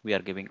is what we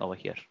are giving over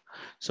here.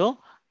 So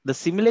the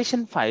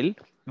simulation file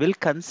will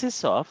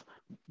consist of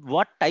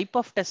what type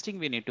of testing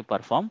we need to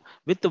perform,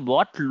 with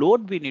what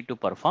load we need to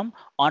perform,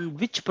 on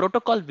which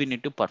protocol we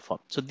need to perform.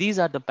 So these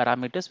are the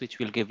parameters which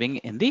we'll giving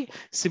in the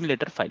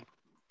simulator file.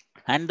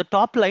 And the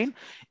top line,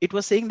 it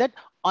was saying that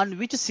on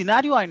which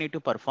scenario I need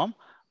to perform,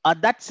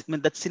 that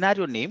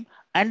scenario name,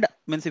 and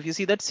means if you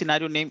see that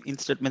scenario name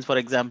instead means, for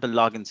example,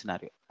 login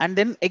scenario, and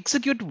then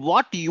execute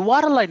what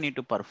URL I need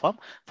to perform.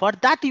 For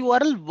that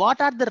URL,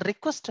 what are the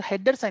request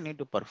headers I need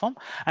to perform,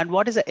 and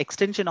what is the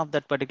extension of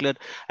that particular.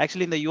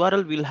 Actually, in the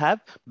URL, we'll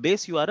have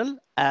base URL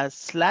as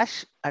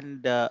slash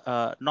and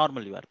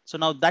normal URL. So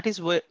now that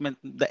is where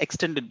the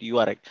extended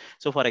URL.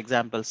 So for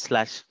example,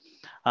 slash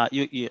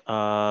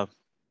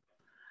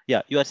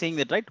yeah, you are saying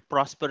that, right?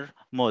 Prosper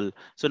mole.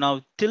 So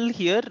now till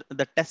here,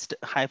 the test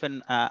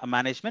hyphen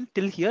management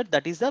till here,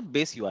 that is the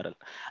base URL.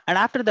 And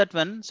after that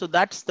one, so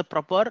that's the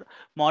proper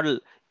model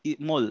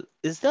mole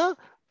is the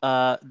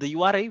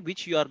URI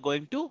which you are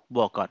going to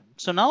work on.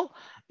 So now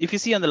if you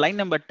see on the line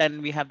number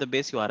 10, we have the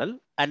base URL,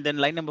 and then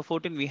line number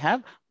 14, we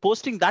have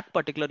posting that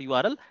particular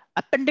URL,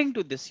 appending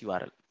to this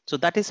URL. So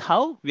that is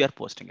how we are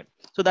posting it.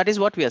 So that is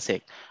what we are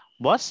saying.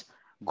 Boss,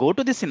 go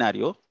to the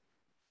scenario,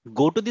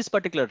 go to this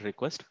particular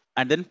request,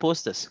 and then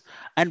post this,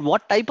 and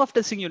what type of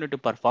testing you need to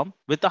perform,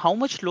 with the how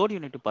much load you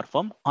need to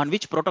perform, on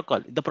which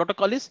protocol. The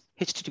protocol is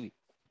HTTP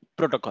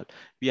protocol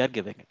we are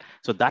giving it.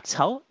 So that's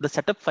how the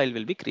setup file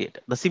will be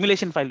created, the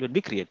simulation file will be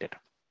created.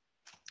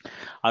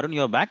 Arun,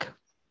 you're back.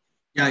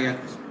 Yeah.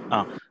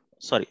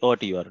 Sorry, over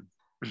to you, Arun.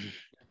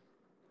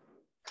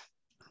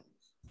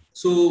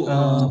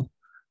 So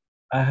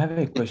I have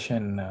a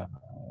question,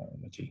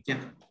 Machi. yeah.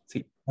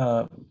 See,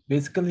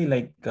 basically,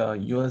 like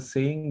you are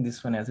saying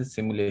this one as a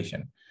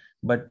simulation,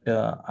 but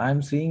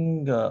I'm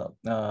seeing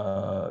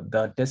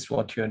the test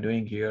what you are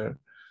doing here.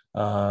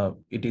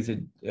 It is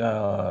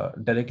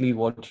directly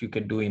what you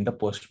can do in the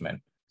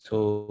Postman.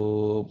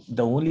 So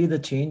the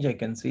change I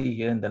can see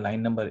here in the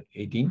line number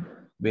 18,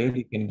 where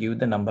you can give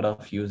the number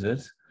of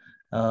users.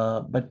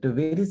 But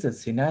where is the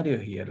scenario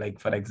here? Like,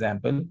 for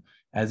example,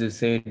 as you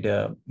said,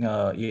 a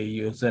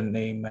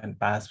username and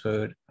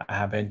password I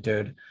have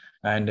entered,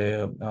 and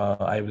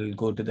I will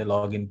go to the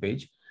login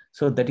page.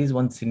 So that is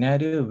one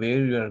scenario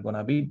where you are going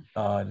to be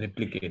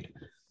replicate.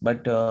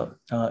 But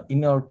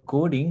in our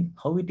coding,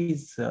 how it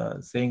is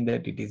saying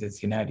that it is a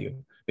scenario?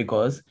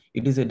 Because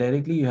it is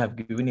directly you have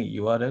given a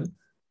URL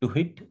to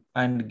hit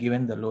and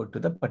given the load to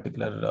the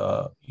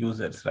particular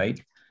users,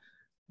 right?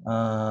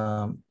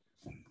 Got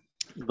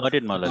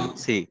it, Malali.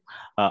 See,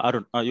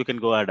 Arun, you can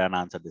go ahead and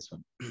answer this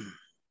one.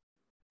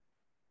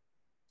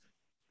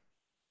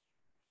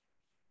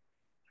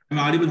 Am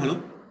I audible?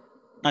 Hello?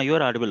 You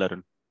are audible,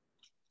 Arun.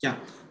 Yeah,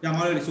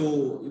 already.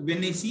 So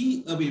when I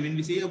see, when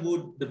we say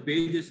about the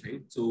pages,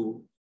 right?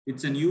 So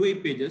it's an UA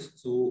pages.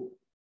 So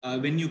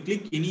when you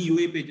click any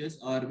UA pages,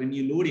 or when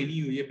you load any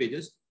UA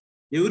pages,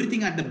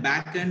 everything at the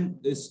back end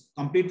is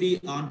completely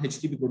on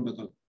HTTP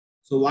protocol.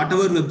 So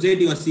whatever website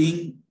you are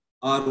seeing,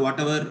 or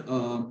whatever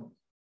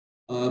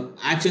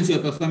actions you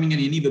are performing in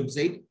any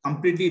website,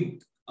 completely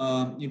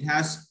it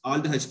has all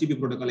the HTTP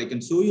protocol. I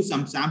can show you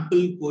some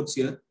sample codes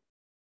here.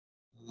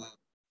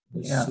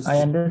 Yeah, I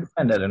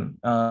understand, Arun.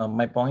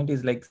 My point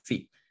is like,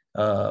 see,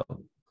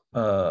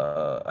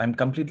 I'm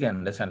completely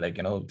understand, like,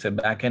 it's a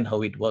backend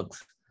how it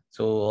works.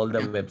 So all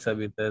the web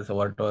services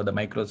or the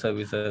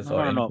microservices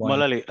or No. endpoint.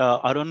 Molali,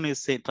 Arun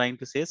is trying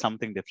to say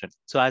something different.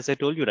 So as I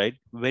told you, right,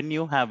 when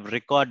you have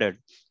recorded,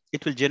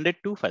 it will generate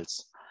two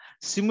files.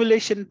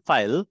 Simulation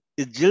file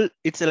is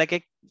it's like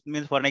a,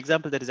 means for an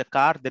example, there is a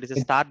car, there is a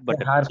start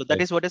button. So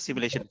that is what a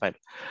simulation file.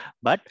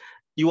 But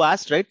you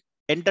asked, right,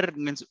 enter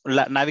means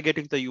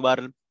navigating the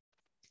URL,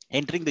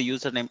 entering the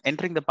username,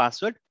 entering the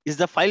password is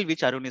the file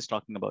which Arun is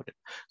talking about it.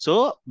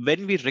 So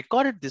when we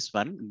recorded this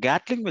one,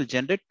 Gatling will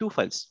generate two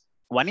files.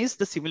 One is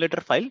the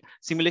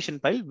simulation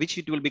file, which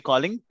it will be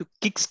calling to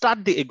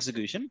kickstart the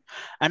execution,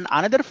 and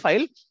another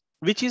file,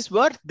 which is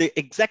where the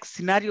exact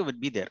scenario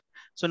would be there.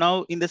 So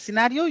now in the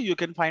scenario, you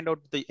can find out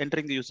the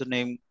entering the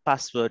username,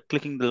 password,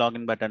 clicking the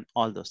login button,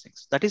 all those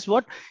things. That is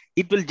what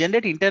it will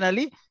generate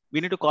internally. We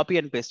need to copy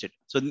and paste it.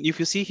 So if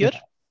you see here,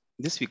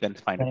 this we can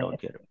find it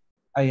out here.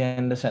 I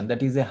understand.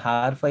 That is a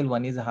HAR file.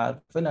 One is a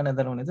HAR file,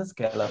 another one is a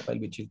Scala file,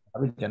 which is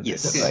generated,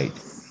 yes.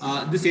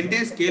 right? This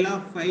entire Scala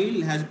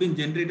file has been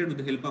generated with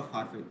the help of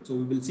HAR file. So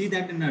we will see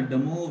that in a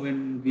demo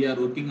when we are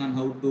working on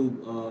how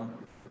to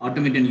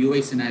automate an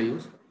UI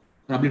scenarios.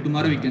 Probably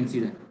tomorrow we can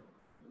see that.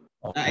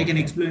 I can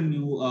explain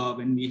you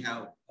when we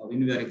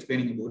are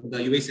explaining about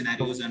the UI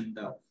scenarios and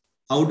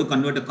how to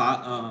convert a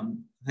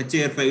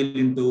HAR file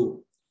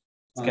into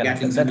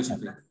Gatling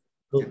simulation file.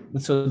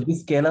 So this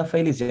Scala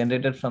file is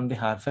generated from the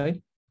HAR file?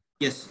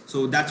 Yes.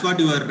 So that's what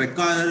your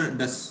recorder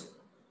does.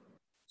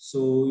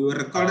 So your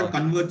recorder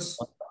converts.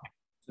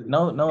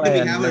 Now we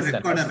have a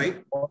recorder,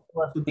 right?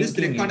 So this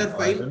recorder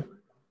file.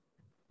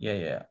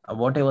 Yeah.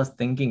 What I was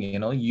thinking,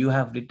 you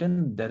have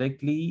written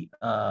directly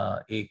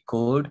a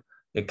code,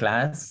 a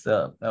class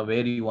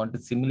where you want to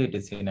simulate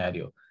a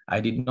scenario. I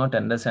did not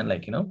understand,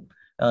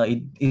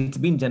 it's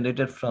been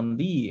generated from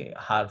the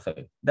HAR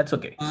file. That's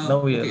okay.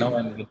 Now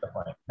I'm getting the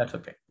point. That's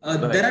okay.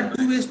 There are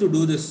two ways to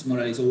do this,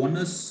 Murali. So one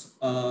is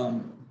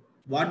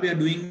what we are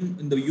doing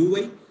in the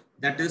UI.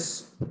 That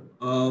is,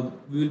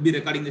 we will be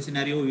recording the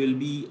scenario. We will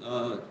be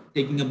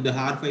taking up the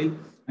HAR file,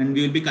 and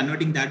we will be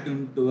converting that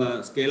into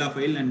a Scala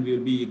file, and we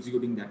will be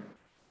executing that.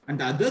 And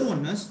the other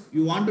one is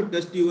you want to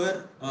test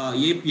your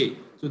API.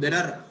 So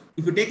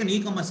if you take an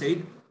e-commerce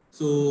site,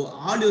 so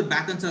all your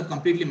backends are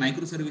completely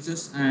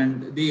microservices,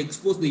 and they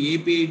expose the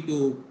API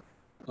to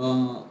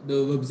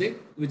the website,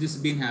 which has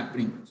been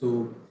happening.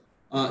 So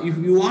if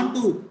you want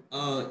to,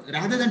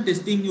 rather than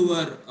testing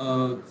your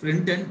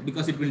front end,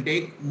 because it will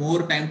take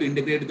more time to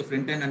integrate the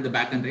front end and the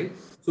back end, right?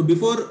 So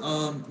before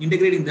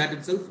integrating that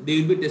itself,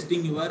 they will be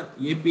testing your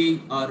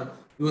API or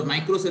your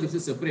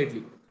microservices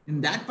separately. In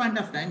that point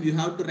of time, you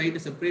have to write a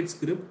separate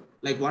script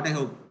like what I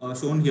have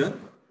shown here.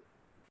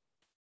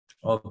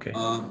 Okay.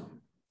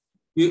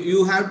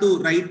 You have to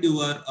write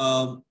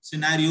your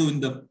scenario in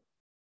the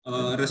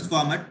REST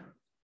format.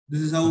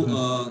 This is how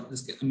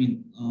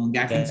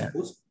Gatling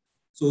supports.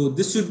 So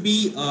this should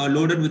be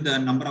loaded with the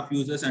number of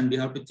users, and you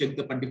have to check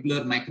the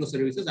particular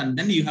microservices, and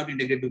then you have to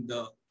integrate with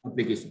the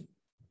application.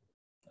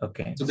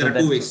 Okay. So there are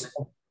two ways.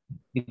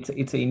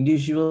 It's an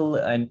individual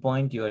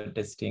endpoint you are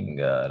testing,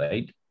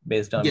 right?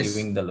 Based on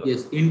giving the load.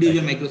 Yes,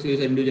 individual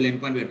microservice, individual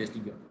endpoint we are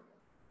testing here.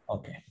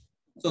 Okay.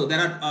 So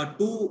there are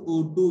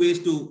two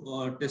ways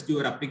to test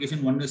your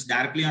application. One is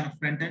directly on a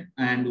front end,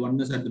 and one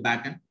is at the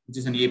back end, which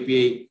is an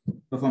API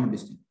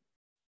performance testing.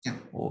 Yeah.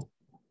 Oh,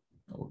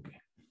 okay.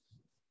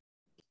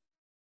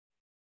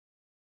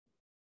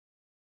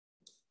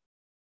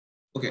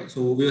 Okay,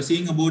 so we are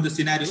seeing about the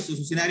scenarios. So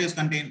scenarios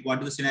contain what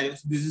is the scenario?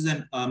 So this is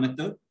a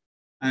method,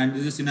 and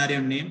this is scenario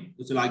name,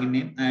 it's a login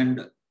name,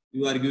 and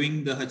you are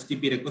giving the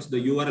HTTP request, the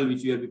URL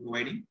which you will be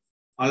providing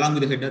along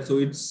with the header. So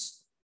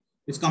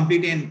it's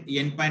completely an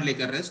endpoint like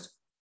a REST,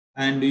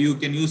 and you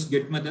can use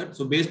get method.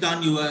 So based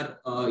on your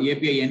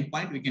API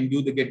endpoint, we can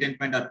do the get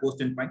endpoint or post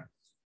endpoint.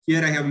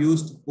 Here I have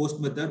used post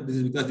method. This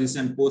is because this is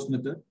a post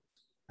method,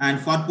 and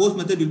for post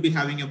method you'll be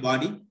having a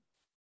body.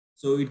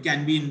 So it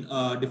can be in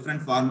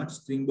different formats,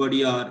 string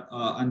body, or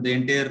and the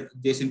entire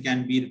JSON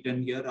can be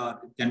written here,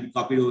 or it can be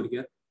copied over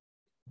here.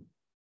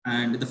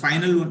 And the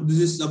final one, this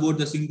is about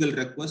the single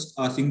request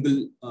or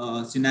single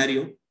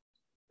scenario.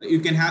 You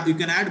can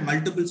add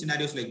multiple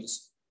scenarios like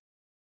this.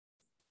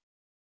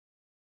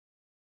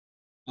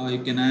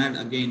 You can add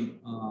again.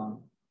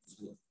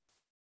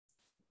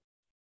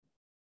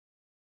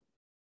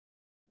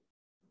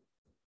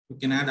 You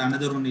can add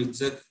another one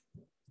exec,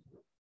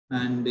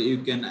 and you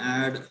can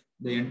add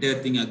the entire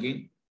thing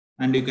again,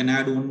 and you can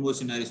add one more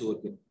scenario over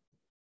here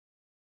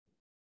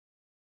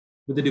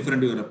with a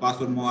different URL,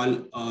 password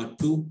mobile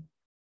 2,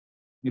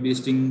 maybe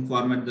string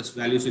format, this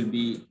values will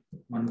be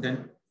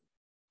 110.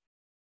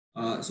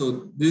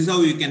 So this is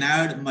how you can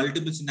add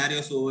multiple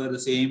scenarios over the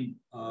same,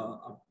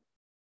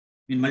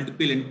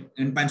 multiple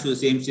endpoints to the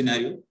same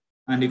scenario,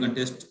 and you can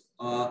test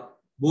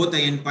both the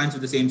endpoints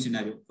with the same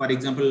scenario. For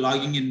example,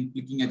 logging in,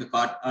 clicking at the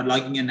cart, or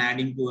logging and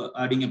adding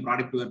a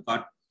product to your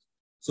cart.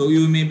 So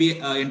you maybe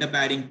end up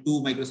adding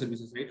 2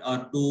 microservices, right,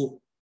 or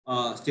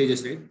 2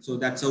 stages, right? So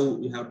that's how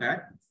you have to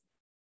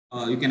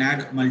add. You can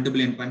add multiple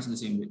endpoints in the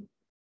same way.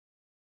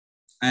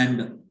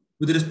 And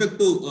With respect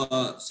to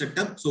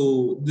setup,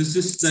 so this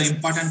is the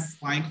important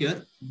point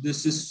here.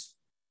 This is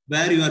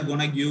where you are going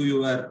to give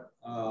your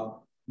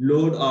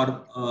load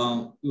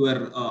or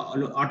your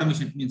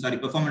automation,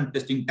 performance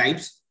testing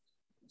types.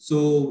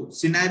 So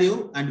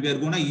scenario, and we are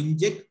going to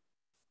inject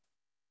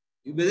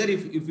whether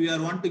if we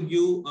are want to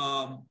give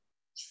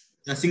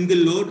a single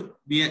load,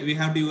 we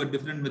have to use a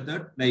different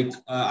method like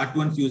at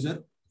once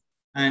user.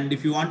 And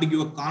if you want to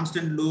give a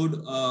constant load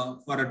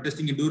for a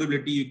testing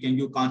durability, you can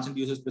give constant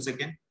users per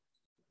second.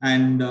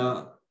 And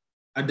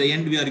at the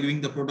end, we are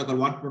giving the protocol,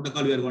 what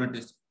protocol we are going to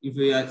test. If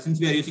we are, since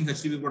we are using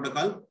HTTP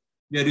protocol,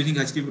 we are using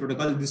HTTP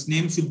protocol. This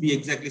name should be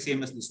exactly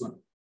same as this one.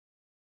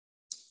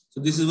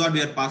 So this is what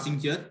we are passing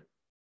here.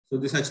 So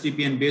this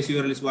HTTP and base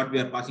URL is what we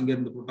are passing here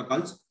in the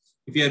protocols.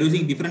 If you are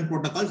using different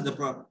protocols,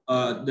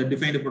 the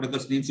defined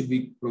protocols name should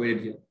be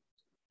provided here.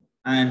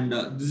 And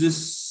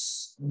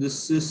this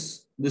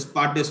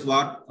part is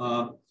what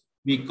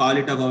we call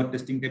it our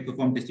testing type,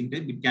 perform testing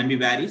type. It can be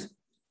varies.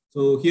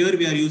 So here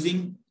we are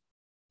using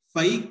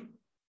 5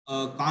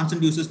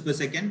 constant users per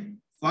second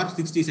for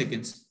 60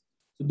 seconds.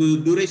 So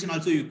the duration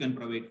also you can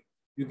provide.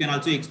 You can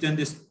also extend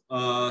this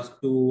to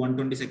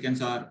 120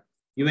 seconds, or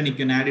even you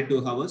can add it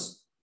to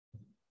hours.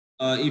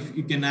 If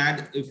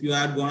you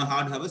are going to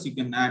hard hours, you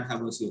can add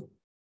hours here.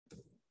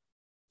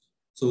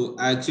 So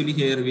actually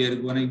here we are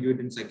going to give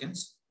it in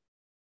seconds.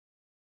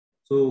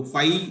 So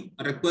 5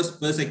 requests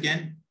per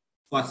second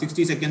for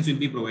 60 seconds will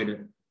be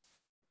provided.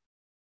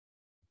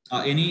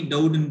 Any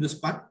doubt in this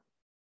part?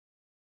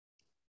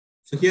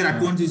 So here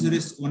at once user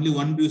is only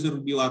one user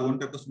will be, or one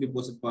request will be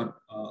posted for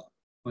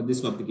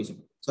this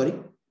application. Sorry.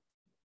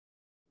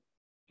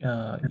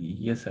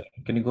 Yes, sir.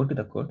 Can you go to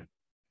the code?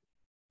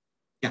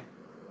 Yeah.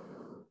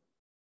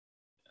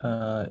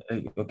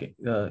 Okay.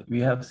 We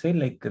have said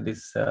like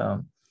this,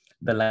 the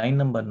line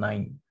number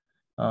 9,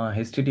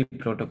 HTTP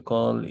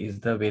protocol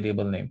is the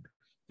variable name.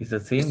 Is the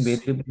same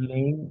variable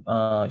name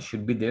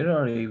should be there,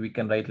 or we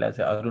can write as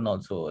Arun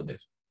also over there?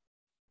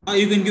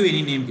 You can give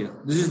any name here.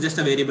 This is just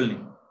a variable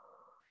name.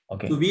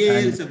 Okay. So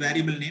VAL is a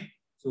variable name.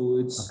 So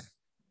it's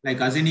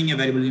like assigning a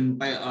variable. In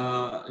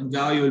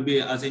Java, you will be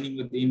assigning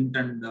with the int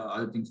and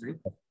other things, right?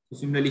 So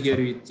similarly here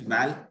it's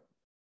val.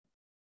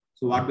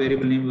 So what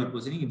variable name you are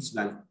positioning, it's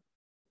val.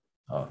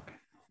 Okay.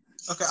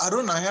 Okay,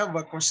 Arun, I have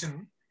a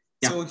question.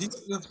 Yeah. So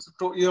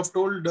you have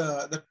told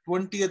the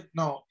 20th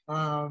now,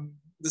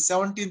 the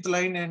 17th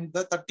line and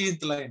the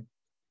 13th line.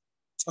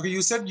 Okay,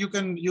 you said you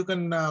can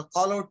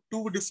call out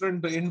 2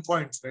 different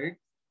endpoints, right?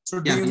 So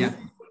do you know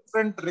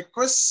different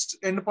request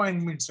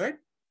endpoint means, right?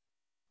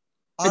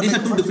 So these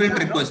are 2 different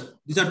requests.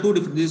 These are 2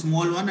 different. This is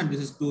small one and this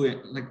is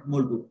 2 like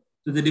small 2.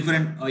 So the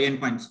different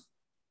endpoints.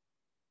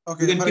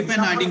 Okay. You can keep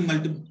on adding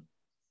multiple.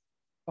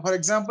 For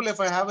example,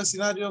 if I have a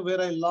scenario where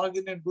I log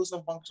in and do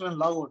some function and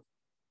log out.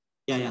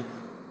 Yeah.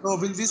 So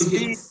will this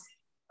be?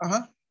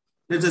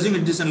 Let's assume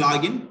it is a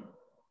login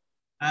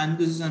and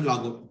this is a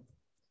logout.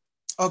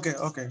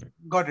 Okay,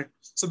 got it.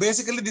 So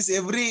basically,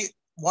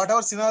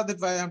 whatever scenario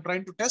that I am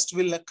trying to test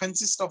will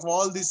consist of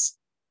all these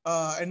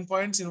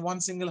endpoints in one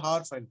single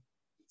HAR file.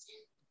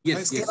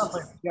 Yes.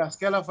 File. Yeah,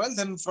 Scala file.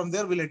 Then from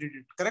there we'll edit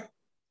it. Correct?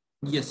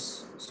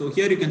 Yes. So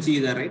here you can see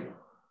that, right?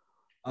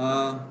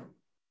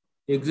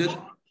 Exit.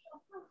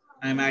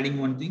 I'm adding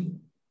one thing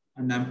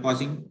and I'm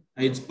pausing.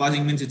 It's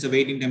pausing means it's a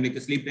waiting time, like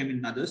a sleep time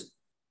in others.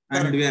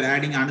 And correct. We are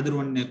adding another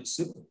one next,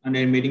 and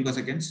I'm waiting for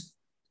seconds.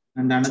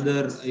 And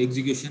another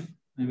execution.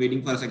 I'm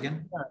waiting for a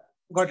second. Yeah,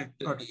 got it.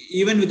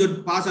 Even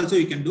without pass also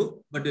you can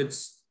do, but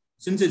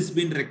since it's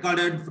been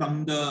recorded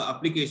from the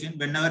application,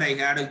 whenever I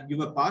had to give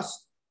a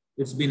pass,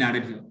 it's been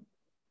added here.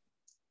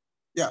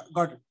 Yeah,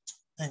 got it.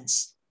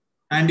 Thanks.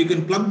 And you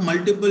can club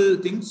multiple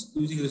things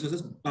using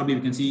resources. Probably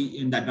we can see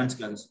in the advanced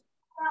classes.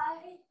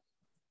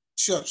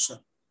 Sure.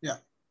 Yeah.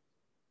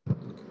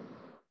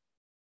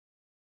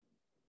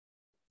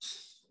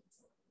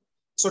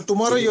 So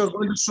tomorrow you are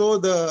going to show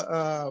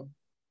the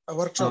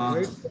workshop,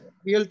 right?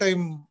 Real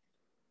time.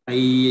 I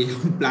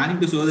am planning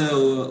to show the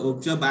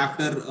workshop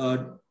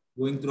after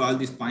going through all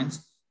these points,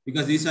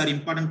 because these are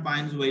important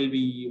points while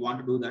we want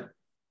to do that.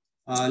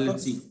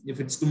 Let's see if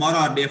it's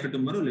tomorrow or day after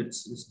tomorrow.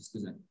 Let's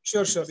discuss that.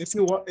 Sure.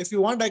 If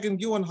you want, I can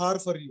give one HAR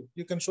for you.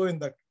 You can show in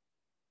that.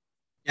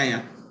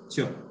 Yeah.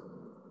 Sure.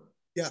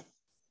 Yeah.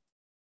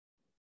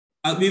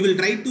 We will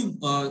try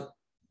to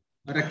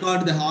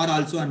record the HAR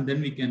also, and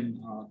then we can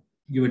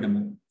give a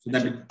demo so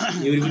that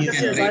everyone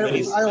can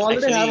write. I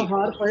already have a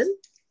HAR file.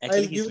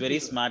 Actually, he's very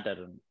smart,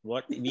 Arun.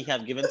 What we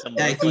have given some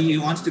work for he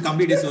wants to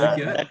complete his work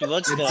here. That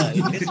works in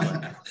this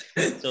one.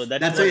 So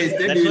that's what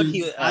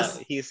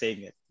he's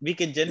saying. It. We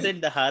can generate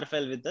the HAR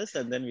file with us,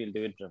 and then we'll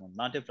do it from him.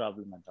 Not a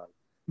problem at all.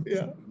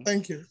 Yeah,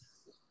 thank you.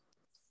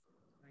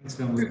 Thanks,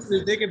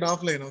 we'll take it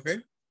offline,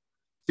 okay?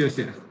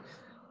 Sure.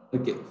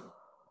 Okay.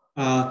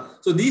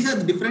 So these are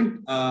the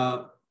different.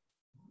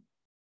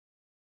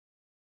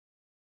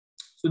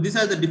 So these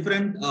are the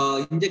different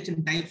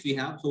injection types we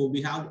have. So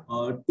we have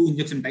 2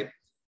 injection types.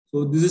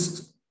 So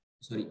this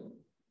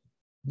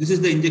is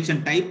the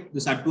injection type,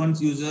 this at once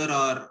user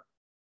or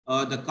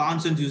the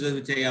constant user,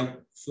 which I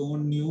have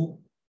shown you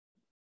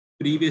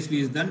previously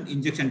is done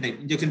injection type.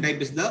 Injection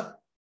type is the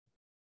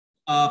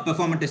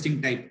performance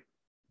testing type,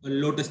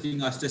 load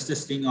testing or stress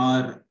testing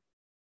or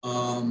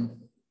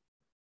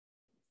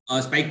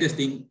spike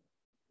testing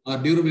or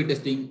durability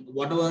testing,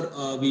 whatever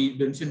we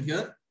mentioned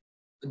here.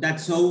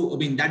 That's how, I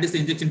mean, that is the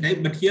injection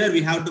type. But here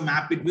we have to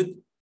map it with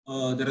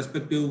the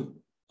respective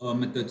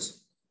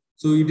methods.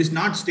 So it is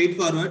not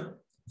straightforward.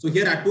 So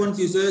here advanced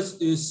users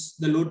is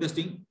the load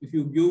testing. If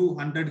you give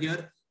 100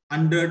 here,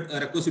 100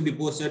 requests will be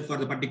posted for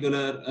the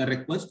particular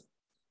request.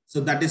 So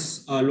that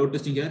is load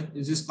testing here.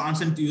 This is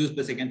constant users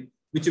per second,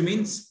 which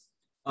means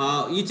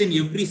each and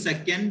every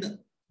second,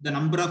 the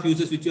number of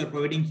users which you are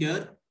providing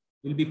here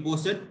will be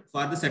posted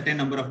for the certain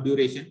number of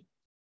duration.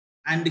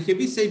 And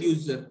heavy side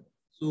user.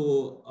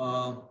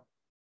 So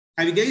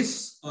have you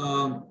guys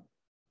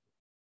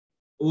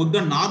worked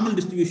on normal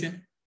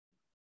distribution?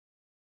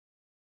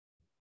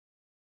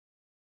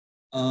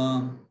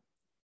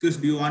 Chris,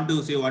 do you want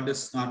to say what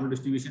is normal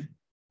distribution?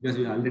 Because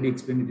we already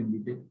explained it in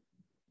detail.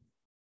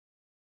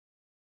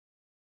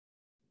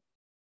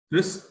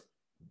 Chris?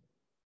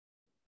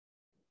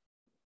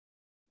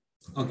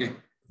 Okay,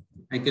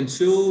 I can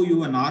show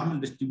you a normal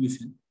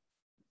distribution.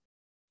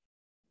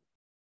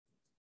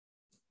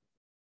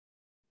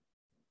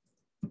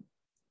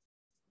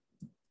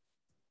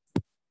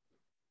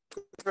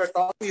 If you're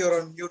talking,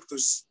 you're on mute,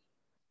 Chris.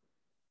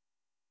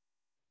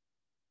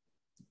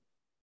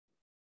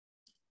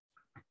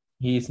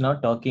 He is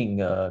not talking,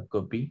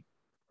 Gopi.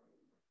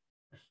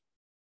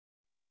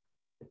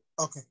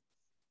 Okay.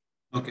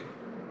 Okay.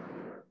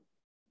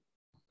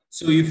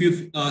 So if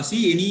you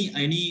see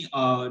any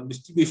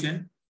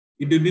distribution,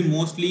 it will be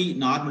mostly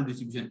normal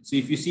distribution. So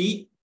if you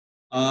see,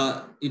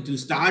 it will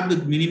start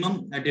with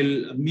minimum that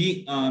will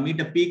meet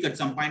a peak at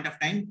some point of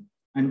time,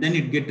 and then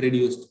it get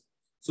reduced.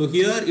 So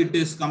here it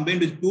is combined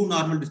with two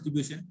normal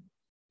distribution.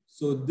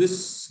 So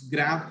this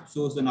graph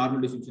shows the normal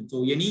distribution.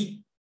 So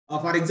any,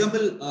 for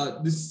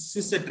example, this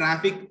is the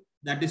traffic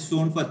that is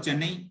shown for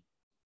Chennai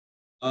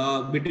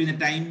between the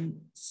time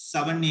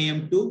 7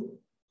 a.m. to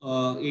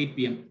 8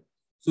 p.m.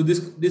 So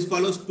this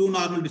follows two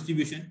normal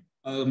distribution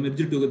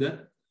merged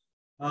together.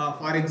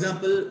 For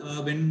example,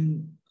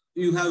 when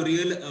you have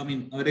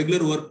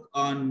regular work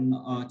on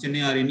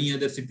Chennai or any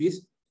other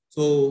cities,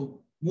 so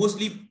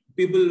mostly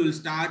people will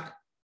start.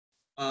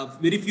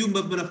 Very few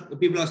number of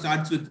people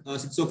starts with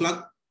 6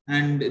 o'clock,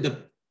 and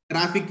the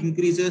traffic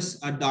increases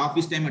at the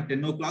office time at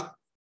 10 o'clock,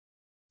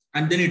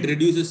 and then it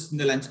reduces in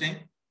the lunchtime.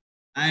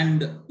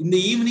 And in the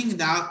evening,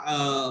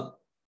 the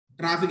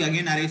traffic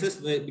again arises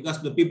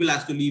because the people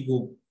has to leave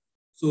home.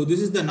 So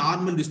this is the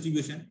normal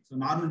distribution. So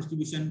normal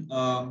distribution,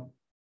 I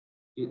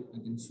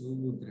can show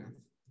you a graph.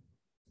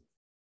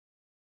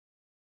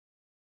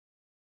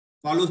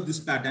 Follows this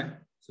pattern.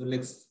 So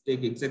let's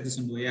take exact this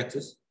on the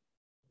y-axis.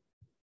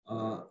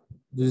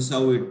 This is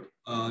how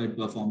it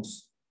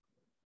performs.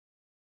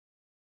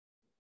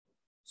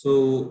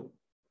 So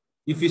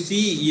if you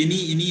see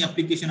any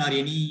application or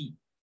any,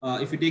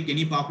 if you take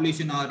any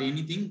population or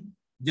anything,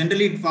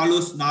 generally it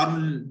follows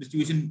normal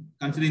distribution,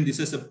 considering this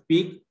as a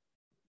peak.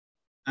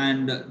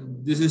 And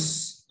this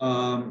is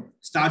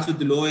starts with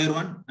the lower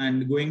one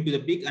and going to the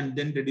peak and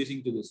then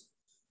reducing to this.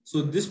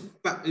 So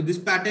this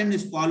pattern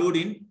is followed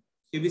in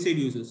heavy side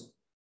users.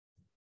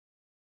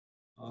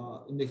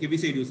 In the heavy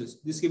side users,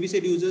 this heavy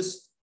side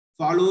users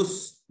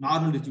follows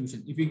normal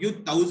distribution. If you give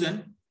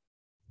 1,000,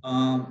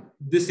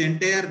 this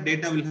entire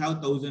data will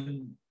have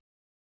 1,000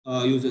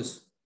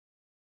 users.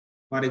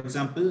 For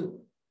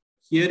example,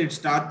 here it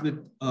starts with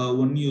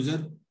one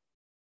user.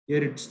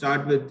 Here it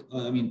starts with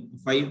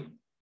 5,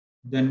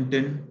 then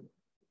 10,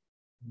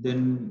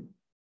 then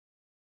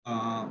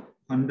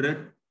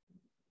 100,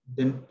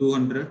 then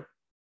 200.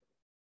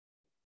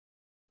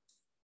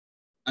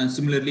 And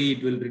similarly,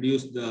 it will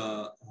reduce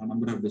the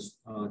number of this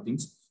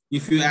things.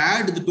 If you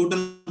add the total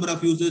number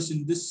of users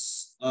in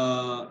this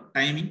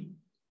timing,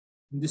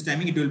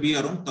 it will be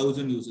around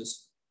 1,000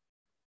 users.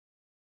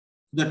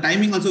 The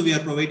timing also we are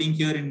providing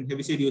here in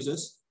heavy side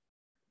users,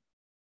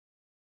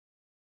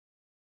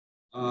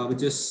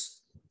 which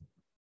is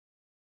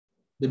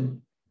the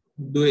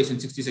duration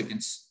 60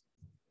 seconds.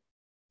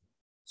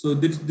 So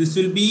this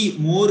will be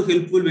more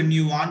helpful when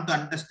you want to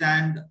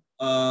understand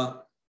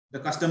the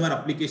customer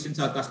applications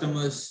or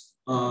customers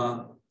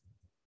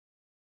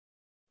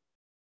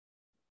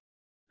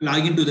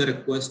log into the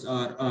request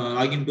or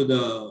log into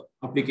the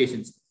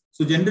applications.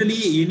 So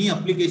generally, any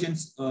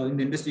applications in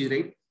the industry,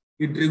 right,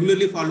 it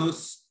regularly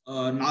follows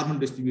normal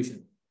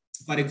distribution.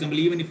 For example,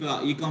 even if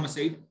e-commerce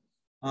site,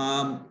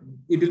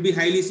 it will be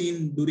highly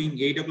seen during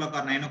 8 o'clock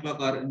or 9 o'clock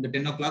or in the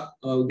 10 o'clock,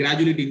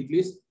 gradually it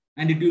increase,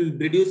 and it will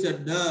reduce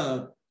at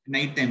the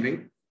night time,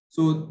 right?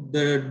 So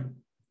the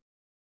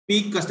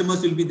peak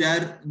customers will be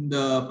there in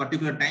the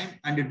particular time,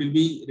 and it will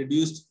be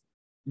reduced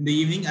in the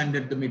evening and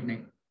at the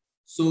midnight.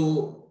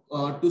 So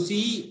to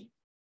see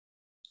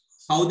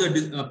how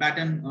the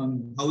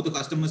pattern, how the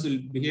customers will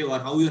behave, or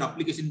how your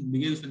application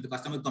behaves when the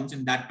customer comes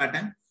in that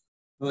pattern,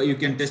 you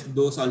can test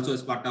those also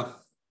as part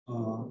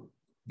of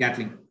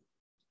Gatling.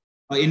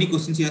 Any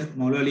questions here,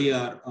 Maulali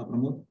or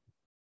Pramod?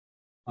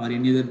 or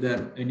any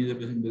other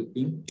person in the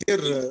team?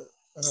 Here,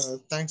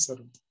 thanks, sir.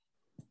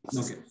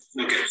 Okay.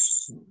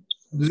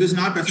 This is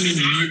not present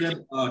in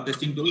any other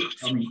testing tool.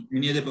 I mean,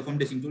 any other perform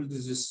testing tool.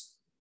 This is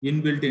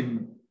inbuilt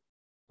in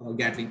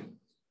Gatling.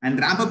 And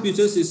ramp up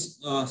users is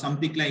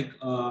something like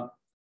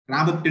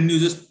ramp up 10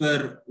 users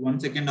per 1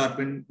 second or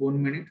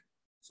 1 minute.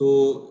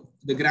 So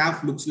the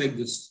graph looks like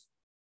this.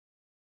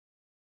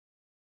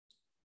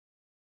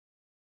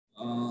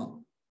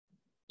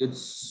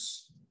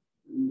 It's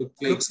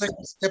looks like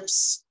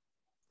steps.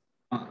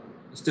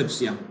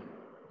 Steps, yeah.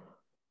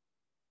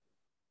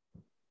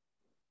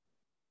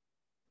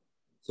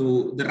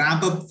 So the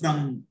ramp up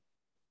from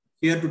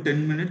here to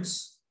 10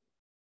 minutes,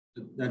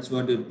 that's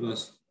what it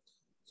was.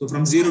 So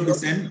from 0 to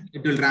 10,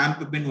 it will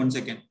ramp up in 1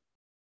 second.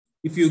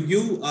 If you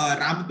give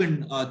ramp up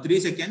in 3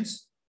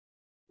 seconds,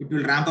 it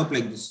will ramp up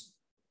like this.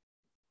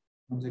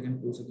 1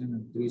 second, 2 seconds,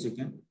 and 3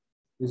 seconds.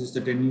 This is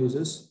the 10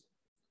 users.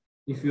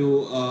 If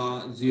you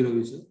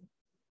 0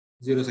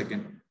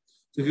 second.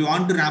 So if you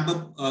want to ramp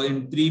up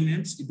in 3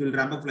 minutes, it will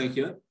ramp up like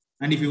here.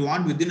 And if you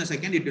want within a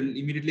second, it will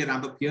immediately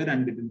ramp up here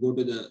and it will go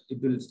to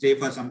it will stay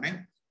for some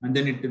time. And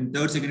then in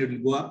 3rd second, it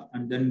will go up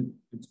and then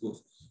it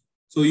goes.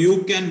 So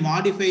you can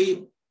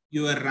modify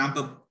your ramp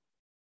up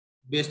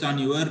based on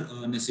your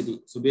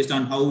necessity. So based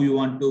on how you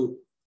want to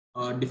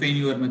define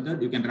your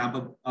method, you can ramp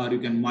up or you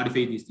can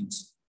modify these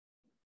things.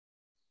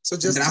 So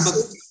just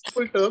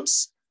simple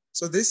terms.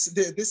 So this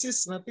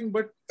is nothing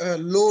but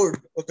load.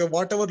 Okay,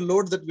 whatever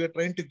load that we are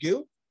trying to give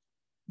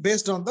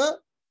based on the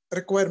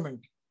requirement.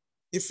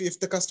 If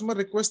the customer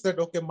requests that,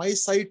 okay, my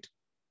site,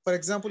 for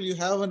example, you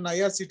have an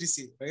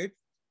IRCTC, right?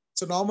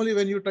 So normally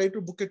when you try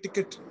to book a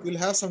ticket, you'll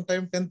have some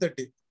time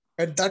 10:30.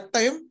 At that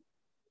time,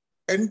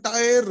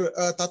 entire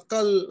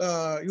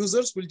Tatkal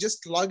users will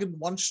just log in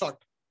one shot.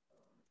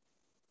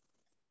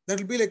 That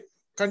will be like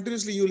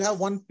continuously, you'll have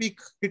one peak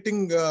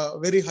hitting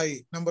very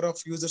high number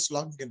of users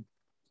logging in.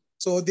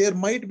 So there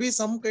might be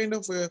some kind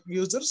of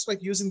users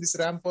like using this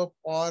ramp up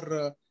or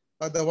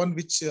the one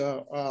which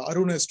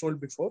Arun has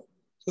told before.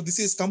 So this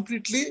is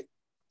completely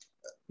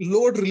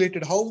load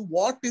related.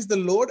 What is the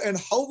load and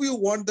how you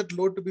want that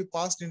load to be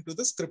passed into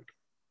the script.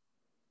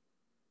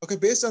 Okay,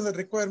 based on the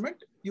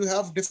requirement, you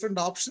have different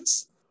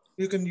options.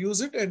 You can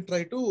use it and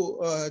try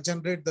to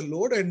generate the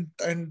load and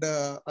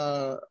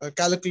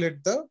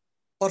calculate the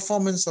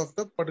performance of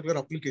the particular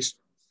application.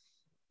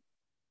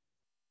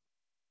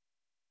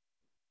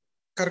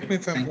 Correct me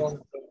if I'm wrong,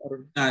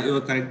 Arun. You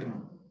are correct,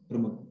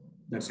 Pramod.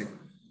 That's it.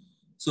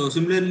 So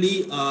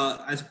similarly,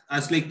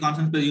 as like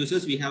constant per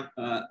users, we have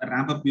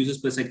ramp up users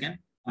per second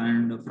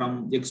and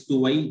from X to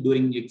Y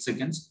during X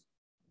seconds.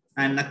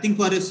 And nothing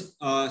for is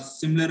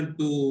similar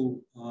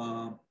to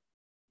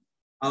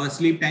our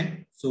sleep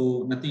time.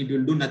 So nothing, it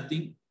will do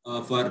nothing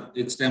for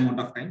extra amount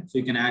of time. So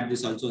you can add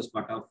this also as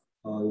part of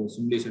your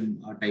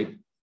simulation type.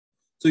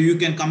 So you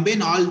can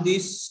combine all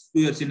these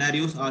to your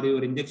scenarios or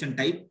your injection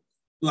type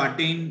to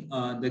attain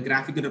the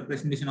graphical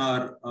representation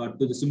or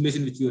to the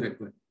simulation which you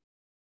require.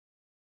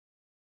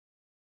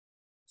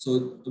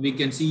 So we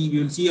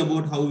will see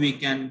about how we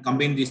can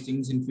combine these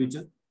things in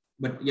future.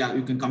 But yeah,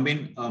 you can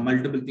combine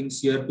multiple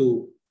things here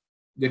to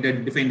get a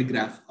defined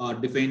graph or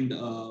defined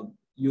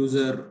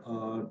user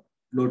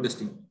load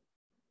testing.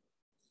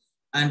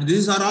 And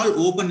these are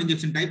all open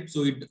injection type.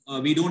 So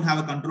we don't have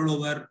a control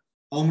over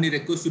how many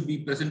requests should be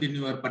present in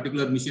your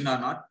particular machine or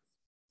not.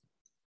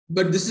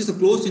 But this is a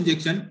closed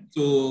injection.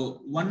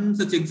 So one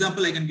such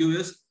example I can give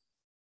is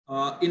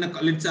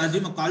let's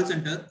assume a call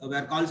center,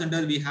 where call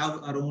center we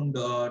have around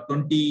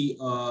 20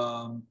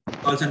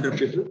 call center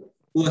people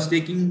who are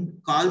taking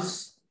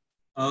calls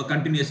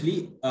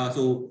continuously.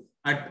 So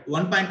at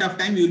one point of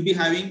time, you will be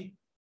having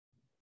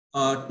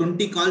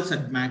 20 calls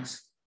at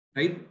max,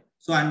 right?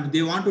 So, and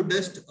they want to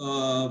test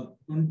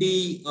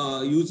 20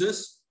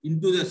 users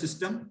into the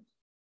system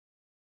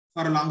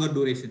for a longer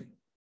duration.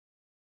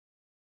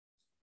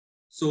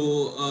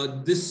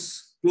 So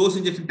this closed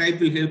injection type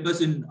will help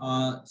us in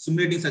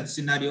simulating such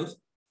scenarios.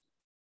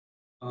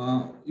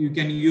 You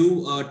can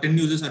use 10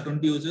 users or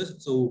 20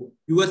 users. So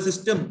your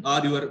system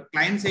or your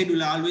client side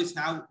will always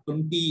have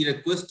 20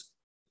 requests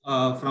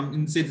from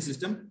inside the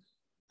system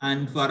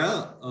and for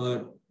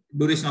a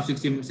duration of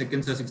 60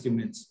 seconds or 60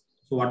 minutes.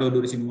 So whatever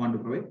duration you want to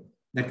provide,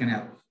 that can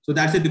have. So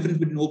that's the difference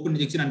between open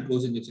injection and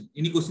closed injection.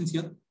 Any questions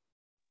here?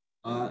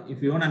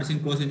 If you don't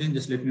understand closed injection,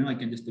 just let me know. I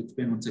can just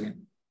explain once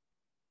again.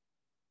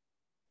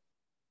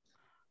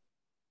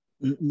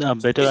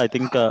 Better, I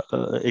think,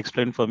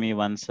 explain for me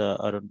once,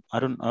 Arun.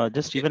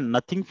 Just even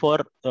nothing for,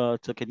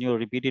 so can you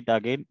repeat it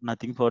again?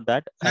 Nothing for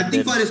that?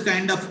 Nothing for is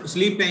kind of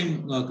sleep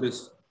time,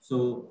 Chris.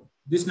 So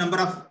this number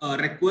of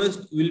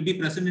requests will be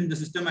present in the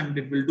system and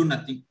it will do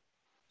nothing.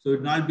 So it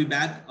will not be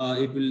back.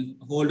 It will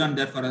hold on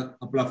there for a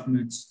couple of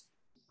minutes.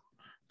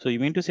 So you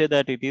mean to say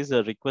that it is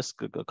a request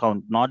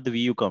count, not the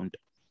VU count?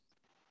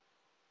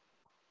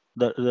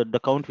 The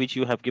count which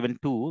you have given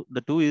 2,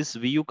 the 2 is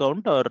VU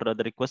count or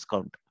the request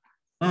count?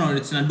 No,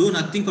 it's not do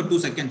nothing for 2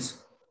 seconds.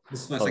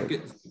 This was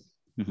seconds.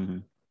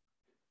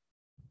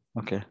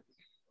 Okay.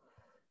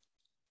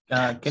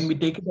 Can we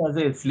take it as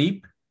a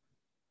sleep?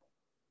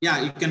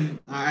 Yeah, you can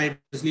add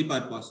sleep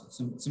or pause,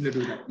 similar to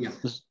that. Yeah.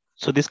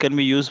 So this can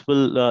be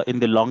useful in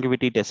the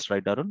longevity test,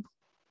 right, Arun?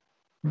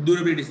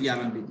 Durability, yeah,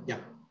 longevity, yeah.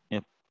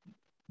 Yep.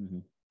 Mm-hmm.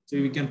 So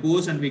we can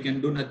pause and we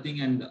can do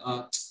nothing. And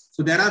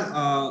so there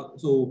are,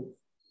 so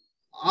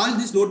all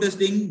this load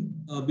testing,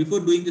 before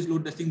doing this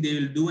load testing, they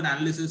will do an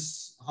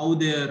analysis how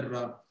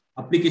their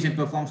application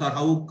performs or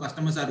how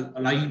customers are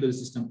logging into the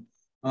system.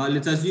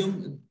 Let's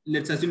assume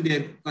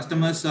their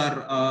customers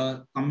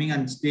are coming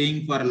and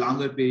staying for a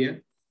longer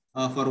period,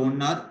 for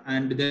 1 hour,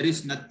 and there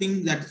is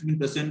nothing that's been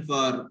present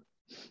for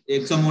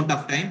X amount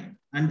of time.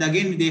 And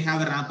again, they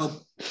have a ramp up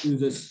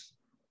users.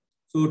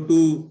 So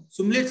to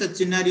simulate such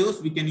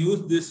scenarios, we can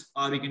use this,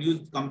 or we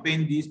can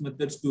combine these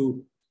methods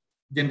to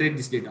generate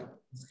this data,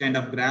 this kind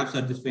of graphs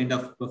or this kind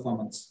of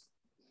performance.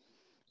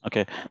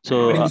 Okay.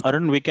 So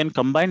Arun, we can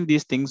combine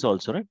these things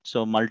also, right?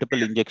 So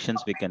multiple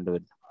injections, we can do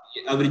it.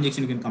 Every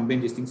injection, we can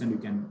combine these things and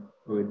we can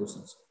provide those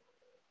things.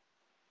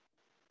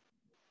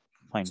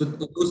 Fine. So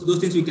those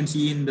things we can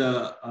see in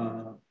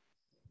the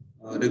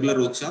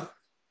regular workshop.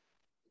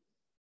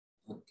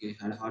 Okay,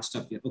 had a hard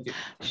stop here. Okay.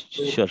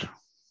 So, sure.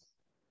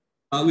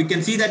 We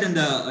can see that in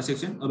the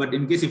section, but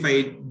in case if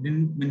I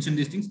didn't mention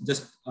these things,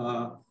 just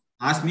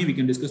ask me, we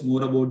can discuss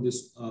more about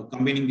this,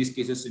 combining these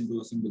cases into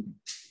a single thing.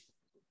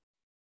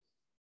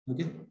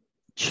 Okay.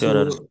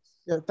 Sure. So,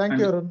 yeah, thank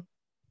you, Arun.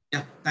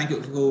 Yeah, thank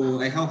you.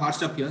 So I have hard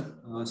stop here.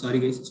 Sorry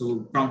guys.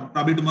 So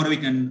probably tomorrow we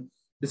can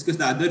discuss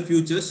the other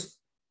futures.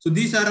 So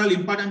these are all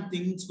important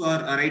things for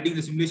writing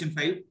the simulation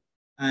file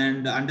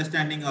and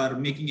understanding or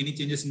making any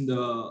changes in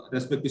the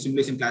respective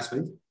simulation class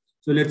file.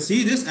 So let's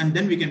see this, and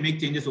then we can make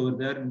changes over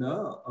there in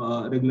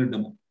the regular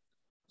demo.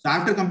 So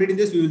after completing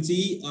this, we will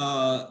see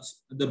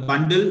the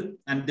bundle,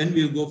 and then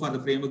we'll go for the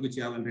framework which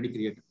you have already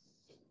created.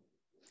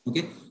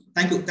 Okay.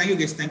 Thank you. Thank you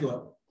guys. Thank you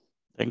all.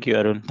 Thank you,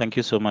 Arun. Thank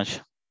you so much.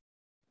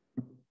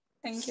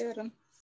 Thank you, Arun.